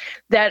think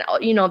that,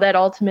 that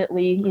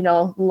ultimately,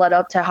 led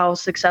up to how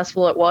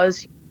successful it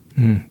was.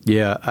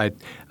 Yeah,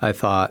 I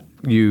thought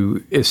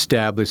you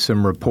established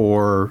some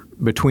rapport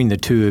between the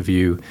two of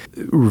you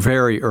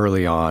very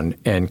early on.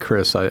 And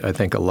Chris, I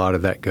think a lot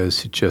of that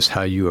goes to just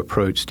how you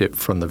approached it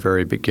from the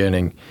very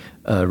beginning.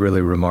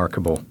 Really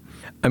remarkable.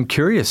 I'm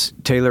curious,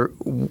 Taylor,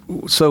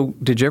 so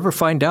did you ever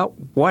find out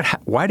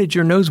why did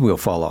your nose wheel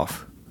fall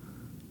off?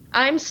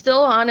 I'm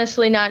still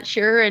honestly not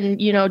sure and,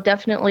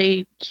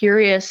 definitely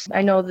curious.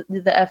 I know that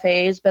the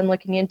FAA has been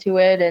looking into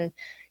it and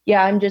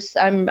yeah,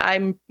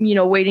 I'm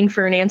waiting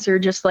for an answer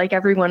just like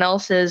everyone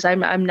else is.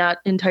 I'm not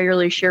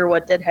entirely sure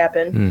what did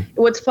happen.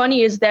 What's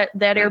funny is that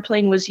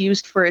airplane was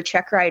used for a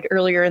check ride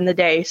earlier in the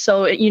day.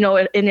 So, and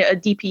a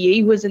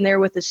DPE was in there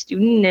with a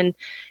student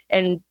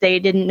and they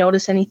didn't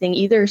notice anything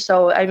either.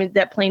 So, I mean,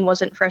 that plane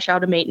wasn't fresh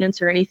out of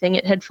maintenance or anything.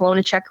 It had flown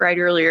a check ride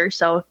earlier.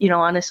 So,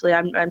 honestly,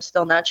 I'm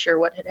still not sure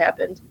what had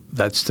happened.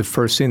 That's the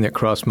first thing that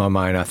crossed my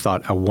mind. I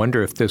thought, I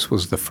wonder if this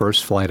was the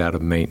first flight out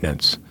of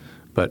maintenance.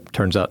 But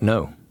turns out,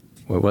 no.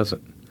 What was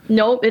it?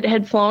 Nope, it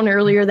had flown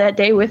earlier that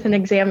day with an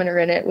examiner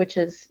in it, which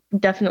is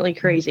definitely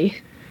crazy.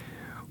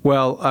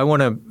 Well, I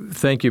want to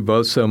thank you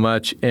both so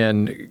much.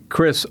 And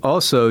Chris,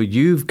 also,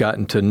 you've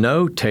gotten to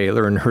know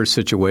Taylor and her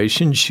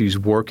situation. She's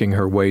working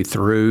her way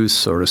through,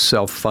 sort of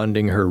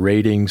self-funding her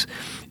ratings.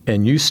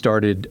 And you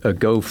started a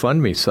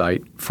GoFundMe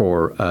site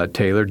for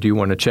Taylor. Do you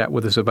want to chat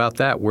with us about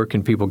that? Where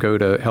can people go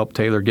to help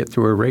Taylor get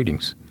through her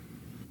ratings?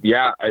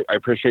 Yeah, I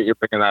appreciate you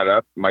picking that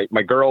up. My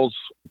girls,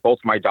 both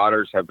my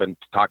daughters have been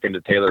talking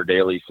to Taylor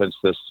daily since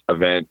this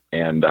event.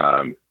 And,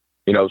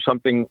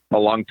 something a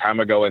long time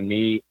ago in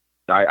me,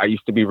 I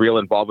used to be real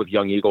involved with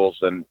Young Eagles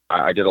and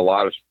I did a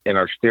lot of, in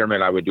our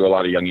Stearman, I would do a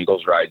lot of Young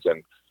Eagles rides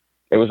and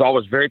it was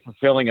always very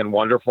fulfilling and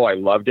wonderful. I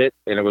loved it.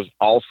 And it was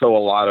also a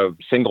lot of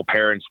single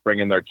parents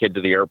bringing their kid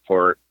to the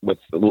airport with,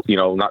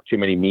 not too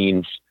many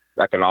means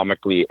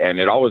economically. And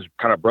it always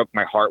kind of broke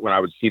my heart when I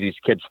would see these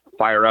kids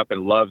fire up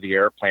and love the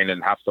airplane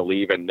and have to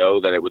leave and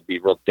know that it would be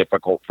real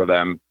difficult for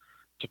them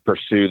to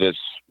pursue this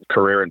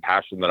career and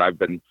passion that I've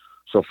been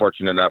so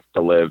fortunate enough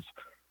to live.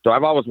 So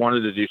I've always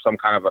wanted to do some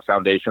kind of a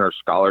foundation or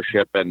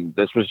scholarship. And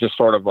this was just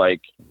sort of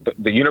like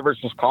the universe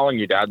is calling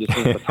you, Dad. This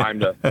is the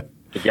time to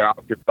get off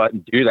your butt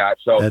and do that.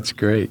 So that's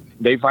great.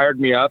 They fired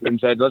me up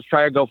and said, let's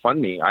try a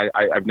GoFundMe.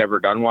 I've never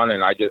done one.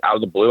 And I just, out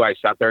of the blue, I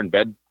sat there in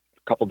bed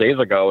a couple days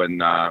ago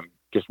and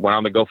just went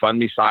on the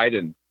GoFundMe side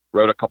and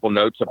wrote a couple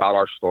notes about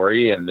our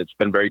story. And it's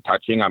been very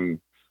touching.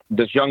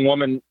 This young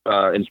woman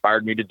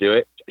inspired me to do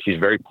it. She's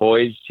very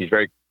poised. She's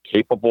very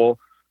capable.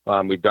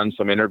 We've done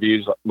some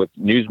interviews with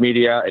news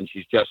media and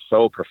she's just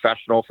so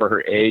professional for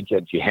her age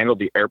and she handled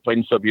the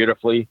airplane so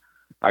beautifully.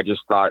 I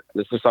just thought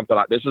this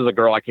is a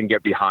girl I can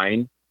get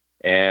behind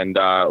and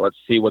let's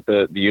see what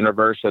the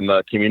universe and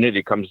the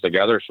community comes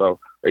together. So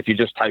if you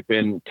just type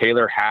in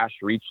Taylor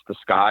 # reach the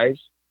skies,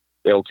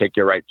 it'll take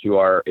you right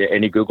to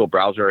any Google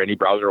browser, any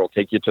browser will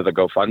take you to the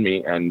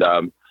GoFundMe. And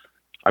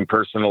I'm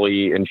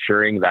personally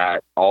ensuring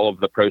that all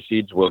of the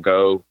proceeds will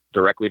go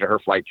directly to her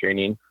flight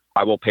training.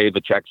 I will pay the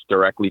checks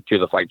directly to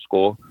the flight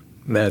school.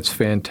 That's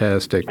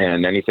fantastic.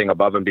 And anything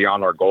above and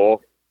beyond our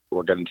goal,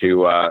 we're going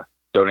to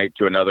donate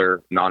to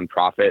another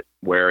nonprofit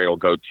where it'll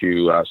go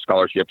to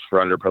scholarships for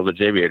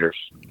underprivileged aviators.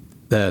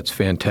 That's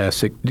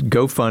fantastic.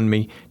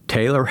 GoFundMe,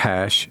 Taylor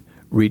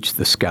 # reach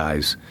the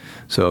skies.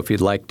 So if you'd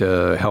like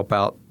to help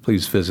out,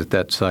 please visit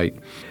that site.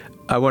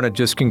 I want to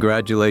just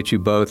congratulate you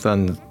both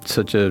on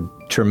such a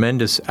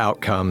tremendous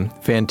outcome.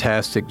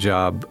 Fantastic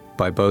job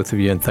by both of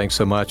you, and thanks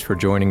so much for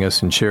joining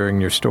us and sharing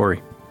your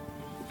story.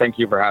 Thank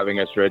you for having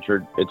us,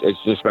 Richard.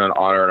 It's just been an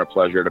honor and a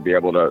pleasure to be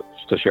able to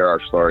share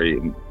our story.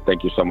 And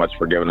thank you so much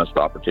for giving us the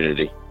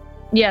opportunity.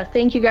 Yeah,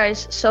 thank you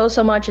guys so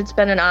much. It's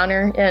been an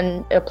honor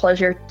and a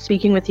pleasure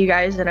speaking with you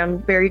guys, and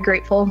I'm very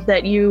grateful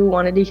that you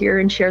wanted to hear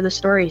and share the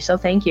story. So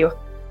thank you.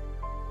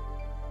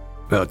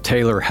 Well,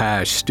 Taylor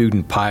 #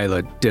 student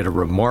pilot, did a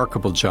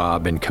remarkable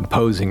job in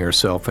composing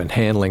herself and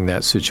handling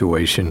that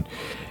situation.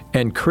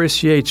 And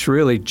Chris Yates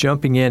really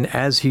jumping in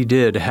as he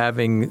did,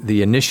 having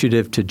the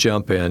initiative to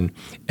jump in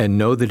and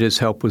know that his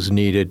help was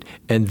needed,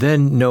 and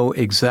then know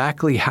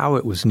exactly how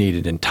it was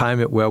needed and time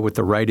it well with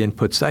the right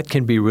inputs. That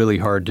can be really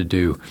hard to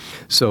do.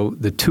 So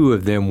the two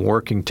of them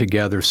working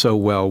together so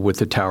well with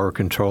the tower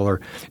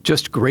controller,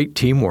 just great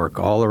teamwork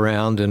all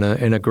around and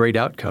a great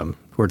outcome.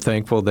 We're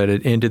thankful that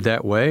it ended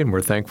that way, and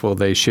we're thankful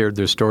they shared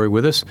their story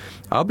with us.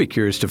 I'll be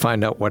curious to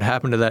find out what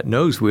happened to that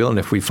nose wheel, and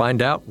if we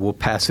find out, we'll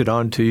pass it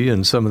on to you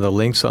and some of the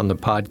links on the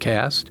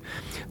podcast.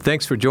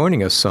 Thanks for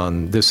joining us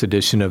on this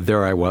edition of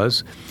There I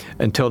Was.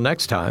 Until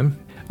next time,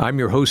 I'm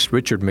your host,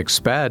 Richard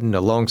McSpadden,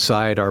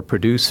 alongside our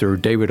producer,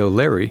 David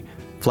O'Leary.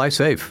 Fly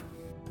safe.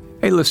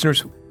 Hey,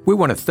 listeners, We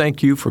want to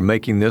thank you for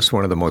making this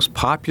one of the most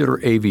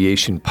popular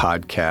aviation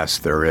podcasts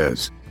there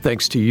is.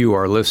 Thanks to you,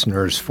 our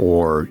listeners,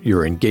 for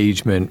your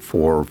engagement,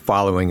 for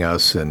following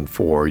us, and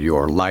for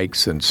your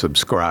likes and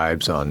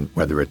subscribes on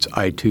whether it's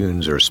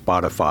iTunes or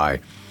Spotify.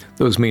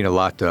 Those mean a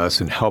lot to us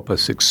and help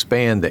us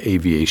expand the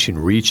aviation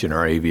reach and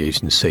our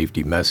aviation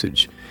safety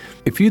message.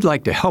 If you'd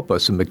like to help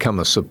us and become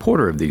a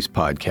supporter of these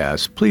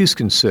podcasts, please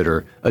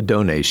consider a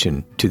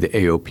donation to the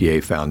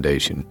AOPA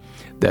Foundation.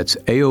 That's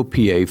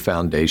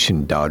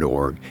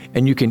aopafoundation.org,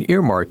 and you can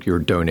earmark your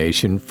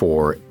donation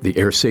for the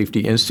Air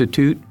Safety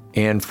Institute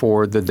and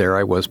for the There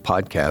I Was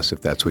podcast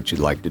if that's what you'd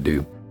like to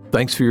do.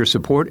 Thanks for your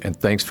support, and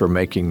thanks for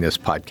making this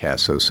podcast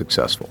so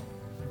successful.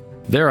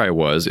 There I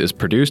Was is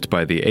produced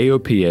by the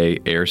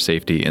AOPA Air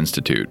Safety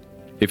Institute.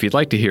 If you'd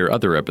like to hear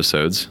other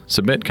episodes,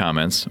 submit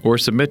comments, or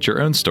submit your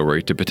own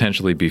story to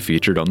potentially be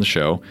featured on the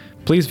show,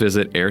 please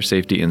visit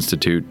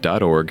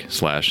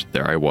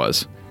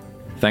airsafetyinstitute.org/thereiwas.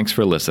 Thanks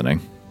for listening.